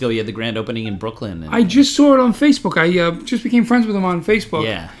couple weeks ago. He had the grand opening in Brooklyn. And, I just saw it on Facebook. I just became friends with him on Facebook.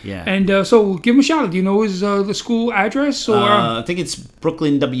 Yeah. And so give him a shout out. Do you know his the school address? Or I think it's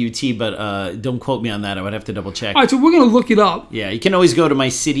Brooklyn WT, but don't quote me on that. I would have to double check. all right, so we're gonna look it up. Yeah, you can always go to my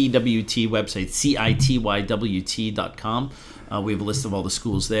City WT website, CITYWT.com. We have a list of all the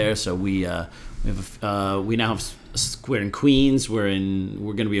schools there. So we now have we're in Queens. We're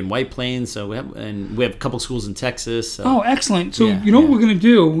going to be in White Plains. So we have a couple schools in Texas. So. Oh, excellent. So Yeah, what we're going to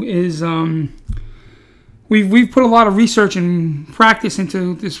do is we've put a lot of research and practice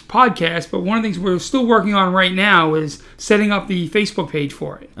into this podcast, but one of the things we're still working on right now is setting up the Facebook page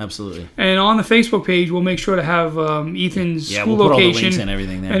for it. Absolutely. And on the Facebook page, we'll make sure to have Ethan's school we'll put location all the links and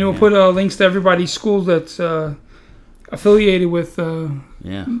everything there. and we'll put links to everybody's school that's affiliated with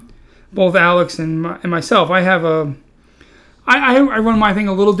both Alex and myself. I have I run my thing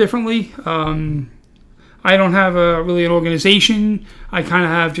a little differently. I don't have really an organization. I kind of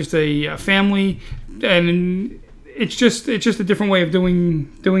have just a family, and it's just a different way of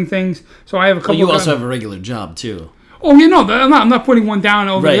doing things. So I have a couple. But you also have a regular job too. Oh, I'm not putting one down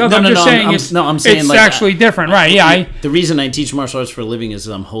over the other. I'm saying it's actually different, right? Yeah. The reason I teach martial arts for a living is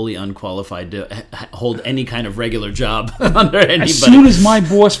I'm wholly unqualified to hold any kind of regular job under anybody. As soon as my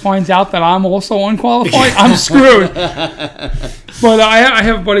boss finds out that I'm also unqualified, I'm screwed. But I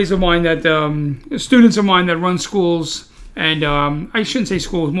have buddies of mine that, students of mine that run schools, and I shouldn't say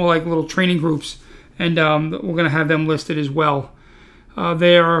schools, more like little training groups, and we're going to have them listed as well.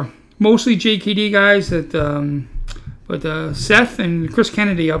 They are mostly JKD guys that... But Seth and Chris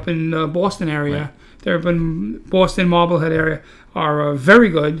Kennedy up in the Boston area, right. They're up in Boston, Marblehead area, are very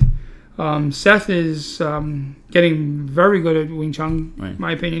good. Seth is getting very good at Wing Chun. Right. In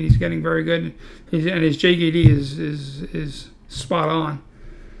my opinion, he's getting very good. And his JKD is spot on.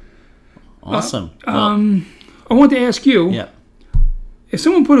 Awesome. I want to ask you, if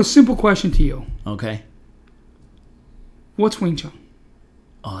someone put a simple question to you, okay, what's Wing Chun?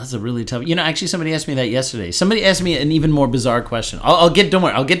 Oh, that's a really tough. Actually, somebody asked me that yesterday. Somebody asked me an even more bizarre question. Don't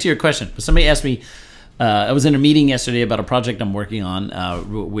worry, I'll get to your question. But somebody asked me. I was in a meeting yesterday about a project I'm working on,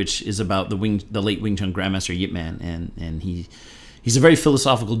 which is about the late Wing Chun Grandmaster Yip Man, and he's a very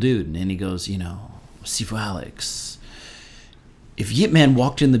philosophical dude, and he goes, Sifu Alex, if Yip Man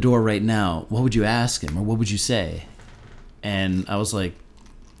walked in the door right now, what would you ask him, or what would you say? And I was like,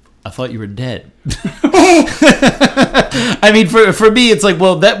 I thought you were dead. I mean, for me, it's like,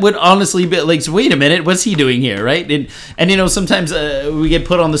 well, that would honestly be like, so wait a minute, what's he doing here, right? And sometimes we get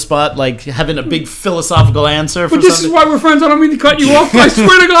put on the spot, like having a big philosophical answer. But this is why we're friends. I don't mean to cut you off. I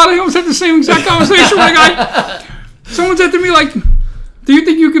swear to God, I almost had the same exact conversation with a guy. Someone said to me, like, do you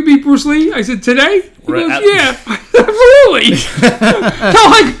think you could beat Bruce Lee? I said, today? He goes, yeah, absolutely.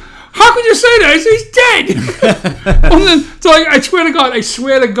 I'm like, how could you say that? I said, he's dead. So I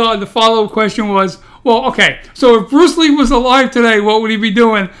swear to God, the follow-up question was, well, okay, so if Bruce Lee was alive today, what would he be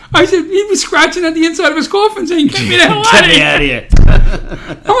doing? I said, he'd be scratching at the inside of his coffin saying, get me the hell out of here.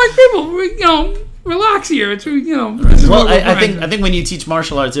 I'm like, people, relax here. It's, this is well, I think when you teach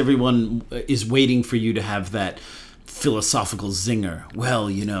martial arts, everyone is waiting for you to have that philosophical zinger. Well,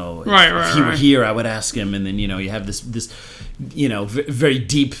 if he were here, I would ask him, and then you have this very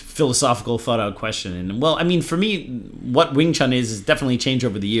deep philosophical thought out question. And well, I mean, for me, what Wing Chun is definitely changed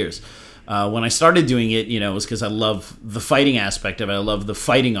over the years. When I started doing it, it was because I love the fighting aspect of it. I love the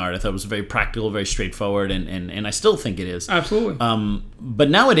fighting art. I thought it was very practical, very straightforward, and I still think it is. Absolutely. But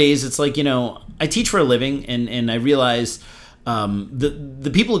nowadays, it's like, I teach for a living, and I realize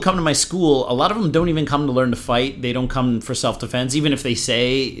the people who come to my school, a lot of them don't even come to learn to fight. They don't come for self-defense, even if they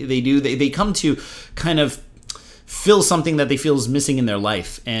say they do. They come to kind of fill something that they feel is missing in their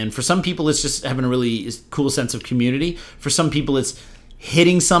life. And for some people, it's just having a really cool sense of community. For some people, it's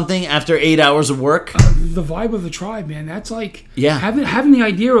hitting something after 8 hours of work. The vibe of the tribe, man. That's like Yeah. having the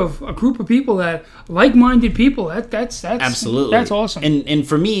idea of a group of people that like-minded people. That's Absolutely. that's awesome. And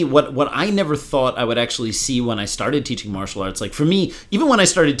for me, what I never thought I would actually see when I started teaching martial arts, like for me, even when I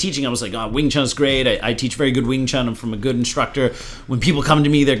started teaching, I was like, oh, Wing Chun's great. I teach very good Wing Chun. I'm from a good instructor. When people come to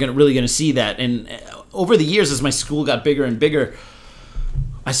me, they're really going to see that. And over the years, as my school got bigger and bigger,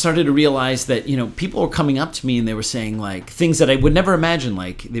 I started to realize that, people were coming up to me and they were saying like things that I would never imagine.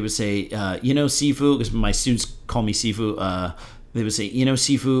 Like they would say, Sifu, because my students call me Sifu. They would say,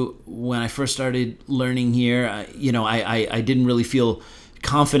 Sifu, when I first started learning here, I didn't really feel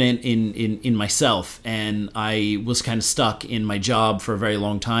confident in myself, and I was kind of stuck in my job for a very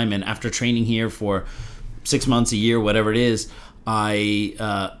long time. And after training here for 6 months, a year, whatever it is,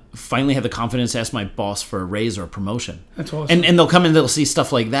 I finally had the confidence to ask my boss for a raise or a promotion. That's awesome. And they'll come and they'll see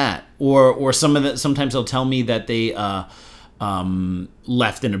stuff like that, or sometimes they'll tell me that they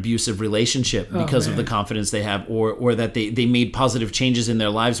left an abusive relationship because of the confidence they have, or that they made positive changes in their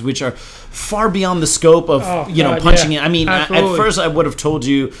lives, which are far beyond the scope of punching it. I mean, at first I would have told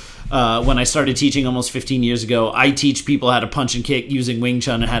you. When I started teaching almost 15 years ago, I teach people how to punch and kick using Wing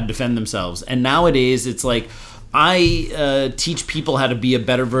Chun and how to defend themselves. And nowadays, it's like I teach people how to be a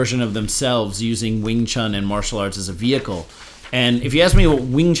better version of themselves using Wing Chun and martial arts as a vehicle. And if you ask me what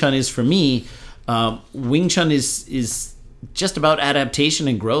Wing Chun is for me, Wing Chun is just about adaptation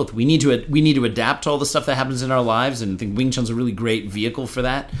and growth. We need to adapt to all the stuff that happens in our lives, and I think Wing Chun's a really great vehicle for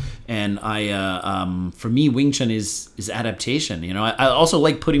that. And for me, Wing Chun is adaptation. I also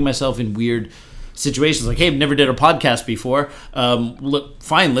like putting myself in weird situations, like, hey, I've never did a podcast before. Look,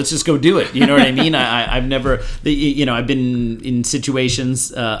 fine, let's just go do it. You know what I mean? I've never, I've been in situations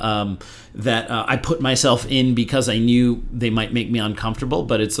that I put myself in because I knew they might make me uncomfortable,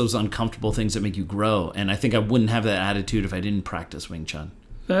 but it's those uncomfortable things that make you grow. And I think I wouldn't have that attitude if I didn't practice Wing Chun.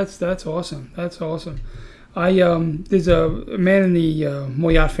 That's awesome. That's awesome. There's a man in the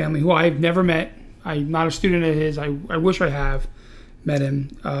Moyat family who I've never met. I'm not a student of his. I wish I have met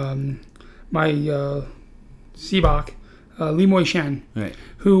him. My Sibak, Li Moi Shen, right,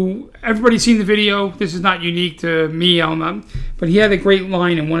 who everybody's seen the video. This is not unique to me, but he had a great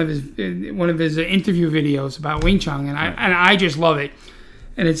line in one of his interview videos about Wing Chun, and I just love it.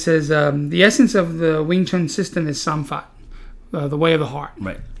 And it says the essence of the Wing Chun system is Samfat, the way of the heart.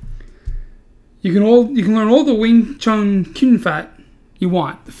 Right. You can learn all the Wing Chun Kinfat you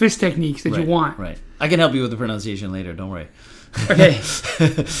want, the fist techniques that you want. Right. I can help you with the pronunciation later. Don't worry. Okay.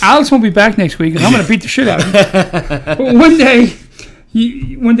 Alex won't be back next week, and I'm going to beat the shit out of him. But one day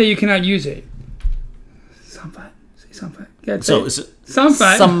you cannot use it. Samfat. Say Samfat.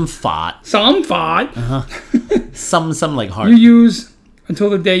 Samfat. Samfat. Some like heart. You use until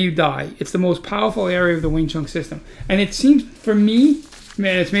the day you die. It's the most powerful area of the Wing Chun system. And it seems, for me,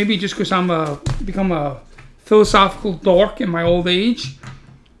 man, it's maybe just because I'm become a philosophical dork in my old age.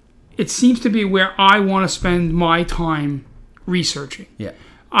 It seems to be where I want to spend my time researching. Yeah.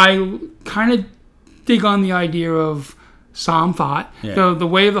 I kind of dig on the idea of Samfat, the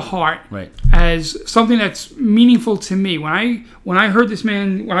way of the heart, right, as something that's meaningful to me. When I heard this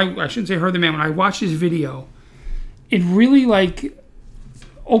man, I shouldn't say heard the man, when I watched his video, it really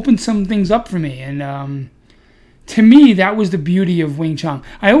opened some things up for me. And to me, that was the beauty of Wing Chun.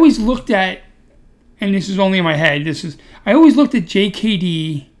 I always looked at, and this is only in my head, I always looked at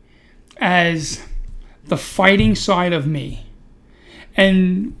JKD as the fighting side of me.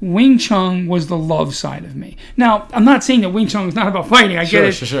 And Wing Chun was the love side of me. Now, I'm not saying that Wing Chun is not about fighting. I get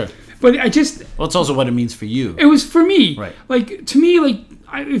it. Sure. But I just... Well, it's also what it means for you. It was for me. Right. Like, to me,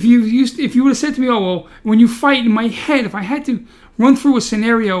 if you would have said to me, oh, well, when you fight, in my head, if I had to run through a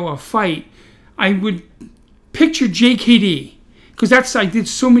scenario, a fight, I would picture JKD. Because I did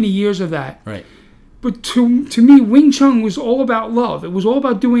so many years of that. Right. But to me, Wing Chun was all about love. It was all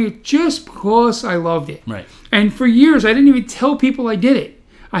about doing it just because I loved it. Right. And for years, I didn't even tell people I did it.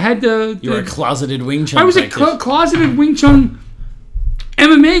 I had You were a closeted Wing Chun. I was a closeted Wing Chun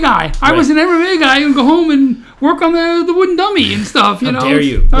MMA guy. Right. I was an MMA guy and go home and work on the wooden dummy and stuff. How dare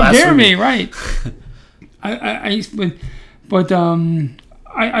you? How dare me? Right. I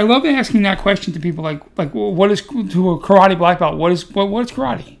love asking that question to people. Like, what is, to a karate black belt? What is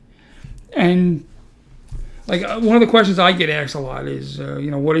karate? And one of the questions I get asked a lot is,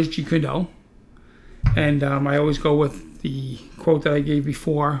 what is Jeet Kune Do? And I always go with the quote that I gave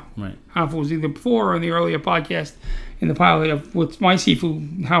before. Right. I don't know if it was either before or in the earlier podcast. in the pilot of what my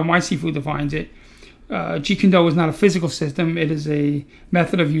Sifu, how my Sifu defines it. Jeet Kune Do is not a physical system; it is a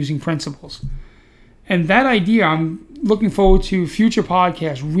method of using principles. And that idea, I'm looking forward to future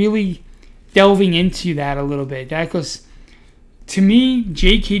podcasts really delving into that a little bit. Because to me,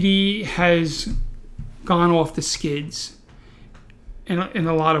 JKD has gone off the skids in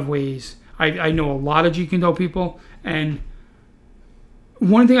a lot of ways. I know a lot of Jeet Kune Do people, and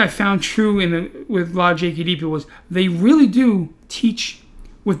one thing I found true with a lot of JKD people was they really do teach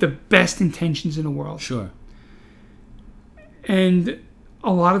with the best intentions in the world. Sure. And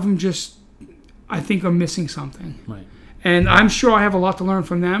a lot of them just, I think, are missing something. Right. And I'm sure I have a lot to learn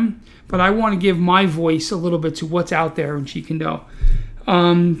from them, but I want to give my voice a little bit to what's out there in Jeet Kune Do.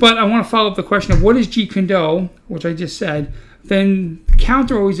 But I want to follow up the question of what is Jeet Kune Do, which I just said. Then the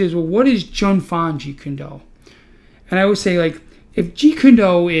counter always is, well, what is Jun Fan Jeet Kune Do? And I always say, like, if Jeet Kune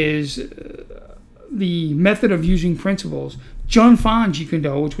Do is the method of using principles, Jun Fan Jeet Kune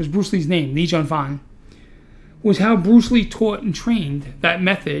Do, which was Bruce Lee's name, Lee Jun Fan, was how Bruce Lee taught and trained that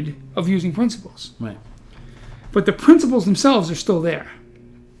method of using principles. Right. But the principles themselves are still there.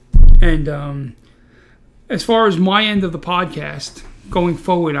 And as far as my end of the podcast going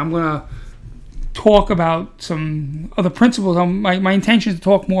forward, I'm going to talk about some other principles. My intention is to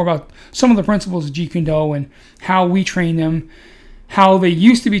talk more about some of the principles of Jeet Kune Do and how we train them, how they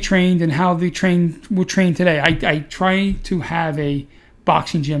used to be trained, and how they were trained today. I try to have a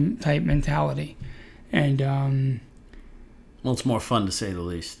boxing gym type mentality. And well, it's more fun to say the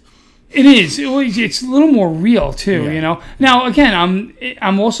least. it is. It's a little more real too, Yeah. you know. Now again,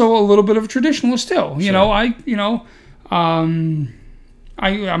 I'm also a little bit of a traditionalist too. You know,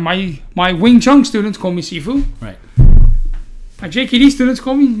 my Wing Chun students call me Sifu. Right. My JKD students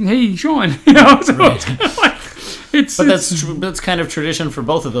call me, hey, Sean. You know, so Right. it's kind of like, it's. But that's kind of tradition for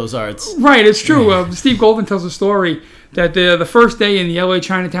both of those arts. Right, it's true. Steve Golden tells a story that the first day in the LA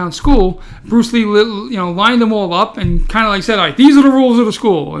Chinatown school, Bruce Lee, lined them all up and kind of like said, all right, these are the rules of the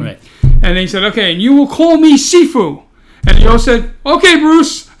school. And, Right. and he said, okay, and you will call me Sifu. And Yo said, okay,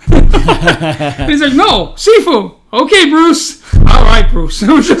 Bruce. And he's like, no, Sifu. Okay, Bruce. All right, Bruce. It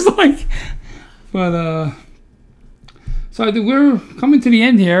was just like, but, so we're coming to the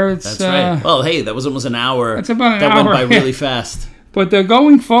end here. It's, That's right. Well, hey, that was almost an hour. It's about an that hour. went by really fast. But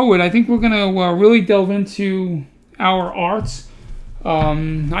going forward, I think we're going to really delve into our arts. I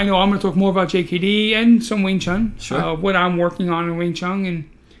know I'm going to talk more about JKD and some Wing Chun. Sure. What I'm working on in Wing Chun.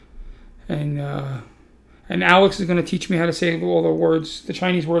 And Alex is going to teach me how to say all the words, the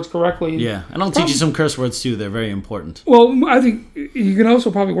Chinese words correctly. Yeah, and I'll teach you some curse words too. They're very important. Well, I think you can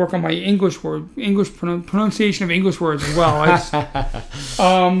also probably work on my English pronunciation of English words as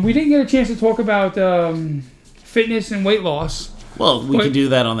well. We didn't get a chance to talk about fitness and weight loss. Well, we can do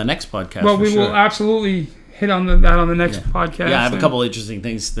that on the next podcast. Well, for we sure. will absolutely hit on that on the next podcast. Yeah, I have a couple interesting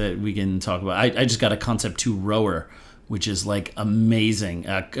things that we can talk about. I just got a Concept 2 rower, which is like amazing.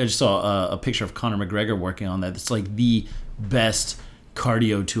 I just saw a picture of Conor McGregor working on that. It's like the best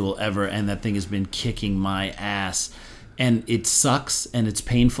cardio tool ever, and that thing has been kicking my ass. And it sucks and it's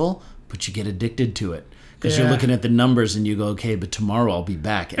painful, but you get addicted to it. Because you're looking at the numbers and you go, okay, but tomorrow I'll be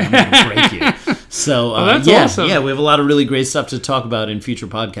back and I'm going to break you. So, that's awesome. Yeah, we have a lot of really great stuff to talk about in future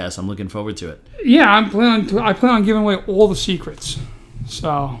podcasts. I'm looking forward to it. Yeah, I plan on giving away all the secrets.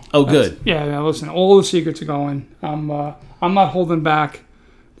 So. Oh, good. Yeah. Listen, all the secrets are going. I'm not holding back.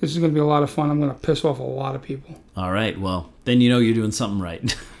 This is going to be a lot of fun. I'm going to piss off a lot of people. All right. Well, then you know you're doing something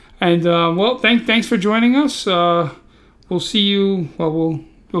right. And thanks for joining us. We'll see you. Well,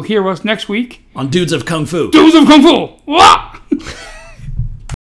 you'll hear us next week On Dudes of Kung Fu. Dudes of Kung Fu. Wah!